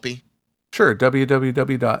physical copy. Sure,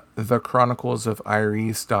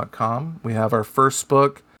 www.thechroniclesofires.com. We have our first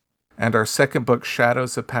book and our second book,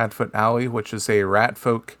 Shadows of Padfoot Alley, which is a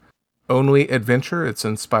Ratfolk only adventure. It's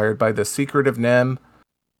inspired by The Secret of NEM,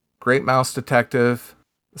 Great Mouse Detective,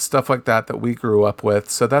 stuff like that we grew up with.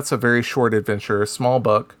 So that's a very short adventure, small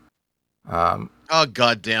book. Oh,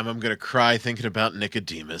 goddamn, I'm going to cry thinking about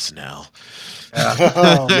Nicodemus now.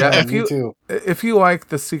 If you like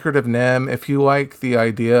The Secret of NEM, if you like the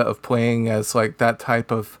idea of playing as like that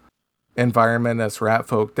type of environment as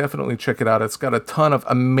Ratfolk, definitely check it out. It's got a ton of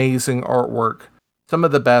amazing artwork, some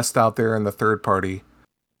of the best out there in the third party.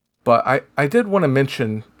 But I did want to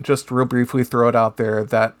mention, just real briefly, throw it out there,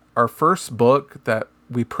 that our first book that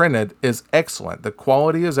we printed is excellent. The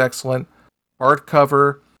quality is excellent.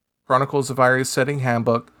 Hardcover, Chronicles of Iris Setting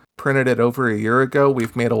Handbook, printed it over a year ago.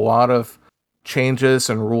 We've made a lot of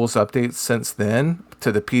changes and rules updates since then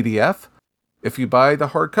to the PDF. If you buy the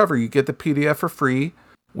hardcover, you get the PDF for free.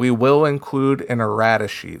 We will include an errata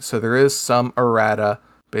sheet. So there is some errata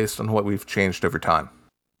based on what we've changed over time.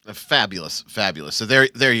 Fabulous. So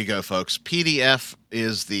there you go, folks. PDF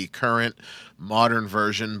is the current modern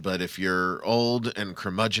version, but if you're old and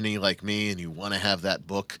curmudgeon-y like me and you want to have that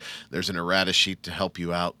book, there's an errata sheet to help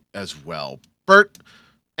you out as well. Bert,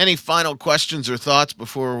 any final questions or thoughts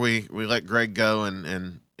before we let Greg go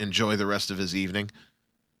and enjoy the rest of his evening?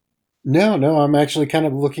 No, I'm actually kind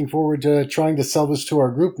of looking forward to trying to sell this to our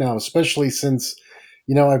group now, especially since,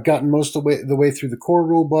 I've gotten most of the way through the core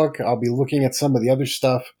rule book. I'll be looking at some of the other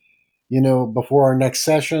stuff, before our next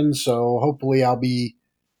session. So hopefully I'll be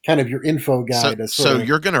kind of your info guy. So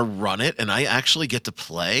you're going to run it and I actually get to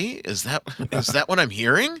play? Is that what I'm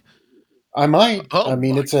hearing? I might.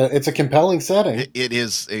 It's a compelling setting. It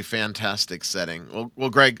is a fantastic setting. Well,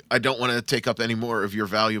 Greg, I don't want to take up any more of your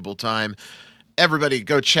valuable time. Everybody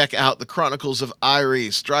go check out the Chronicles of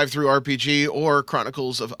Iris, Drive-Thru RPG, or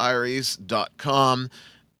chroniclesofiris.com.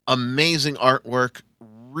 Amazing artwork,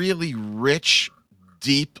 really rich,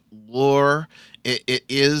 deep lore. It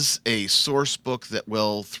is a source book that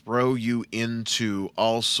will throw you into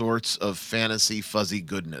all sorts of fantasy fuzzy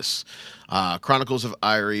goodness. Chronicles of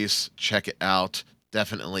Iris, check it out.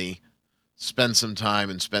 Definitely spend some time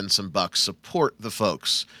and spend some bucks. Support the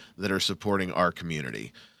folks that are supporting our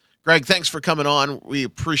community. Greg, thanks for coming on. We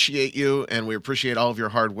appreciate you, and we appreciate all of your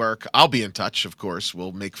hard work. I'll be in touch, of course.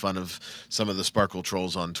 We'll make fun of some of the Sparkle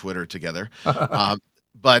Trolls on Twitter together.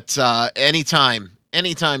 But anytime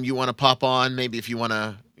you want to pop on, maybe if you want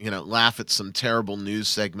to, laugh at some terrible news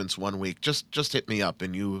segments one week, just hit me up,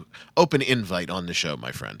 and you open invite on the show,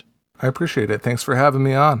 my friend. I appreciate it. Thanks for having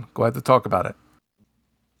me on. Glad to talk about it.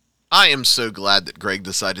 I am so glad that Greg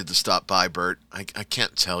decided to stop by, Bert. I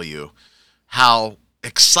can't tell you how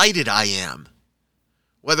excited I am,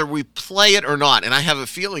 whether we play it or not, and I have a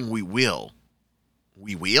feeling we will.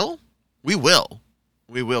 We will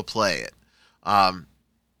play it.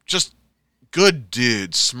 Just good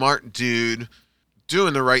dude, smart dude,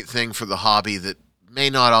 doing the right thing for the hobby that may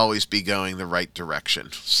not always be going the right direction.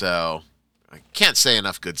 So I can't say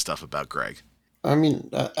enough good stuff about Greg. I mean,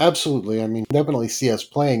 absolutely. I mean, definitely see us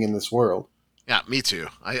playing in this world. Yeah, me too.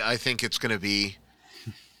 I think it's going to be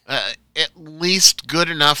at least good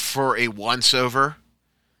enough for a once-over,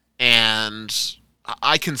 and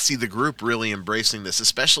I can see the group really embracing this,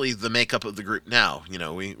 especially the makeup of the group now.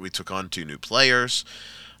 We took on 2 new players.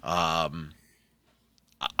 I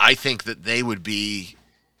think that they would be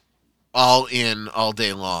all in all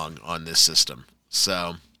day long on this system.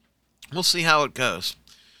 So we'll see how it goes.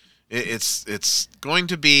 It's going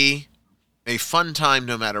to be a fun time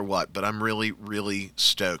no matter what, but I'm really, really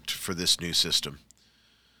stoked for this new system.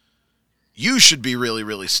 You should be really,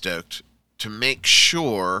 really stoked to make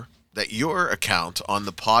sure that your account on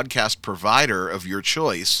the podcast provider of your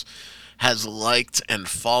choice has liked and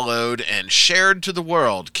followed and shared to the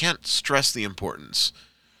world. Can't stress the importance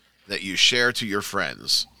that you share to your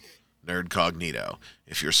friends. Nerdcognito.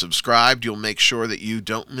 If you're subscribed, you'll make sure that you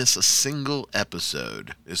don't miss a single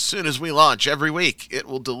episode. As soon as we launch every week, it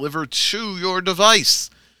will deliver to your device.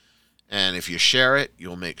 And if you share it,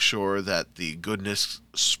 you'll make sure that the goodness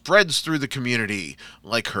spreads through the community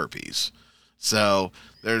like herpes. So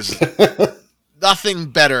there's nothing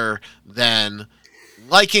better than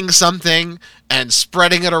liking something and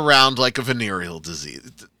spreading it around like a venereal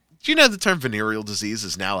disease. Do you know the term venereal disease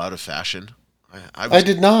is now out of fashion? I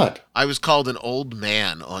did not. I was called an old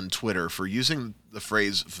man on Twitter for using the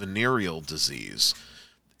phrase venereal disease.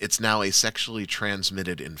 It's now a sexually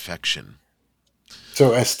transmitted infection.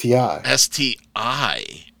 So STI. STI.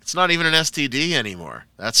 It's not even an STD anymore.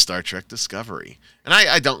 That's Star Trek Discovery. And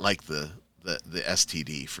I don't like the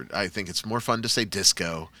STD. I think it's more fun to say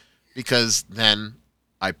disco, because then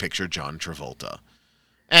I picture John Travolta.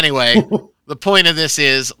 Anyway, the point of this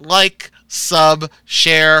is like, sub,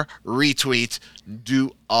 share, retweet, do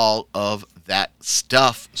all of that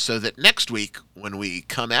stuff so that next week when we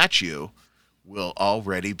come at you, we'll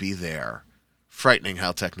already be there. Frightening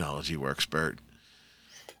how technology works, Bert.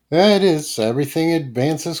 Yeah, it is. Everything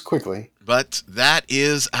advances quickly. But that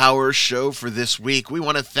is our show for this week. We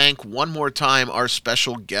want to thank one more time our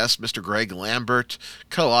special guest, Mr. Greg Lambert,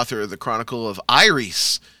 co-author of the Chronicle of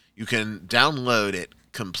Iris. You can download it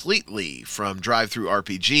completely from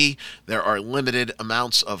DriveThruRPG. There are limited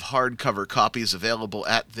amounts of hardcover copies available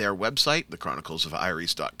at their website,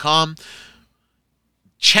 thechroniclesofiris.com.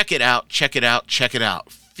 Check it out, check it out, check it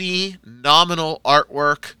out. Phenomenal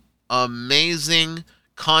artwork, amazing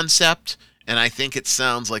concept, and I think it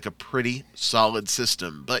sounds like a pretty solid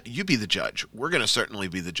system. But you be the judge. We're going to certainly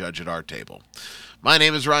be the judge at our table. My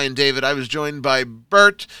name is Ryan David. I was joined by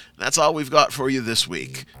Bert. That's all we've got for you this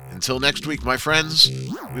week. Until next week, my friends,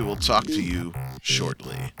 we will talk to you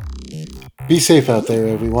shortly. Be safe out there,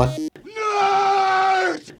 everyone.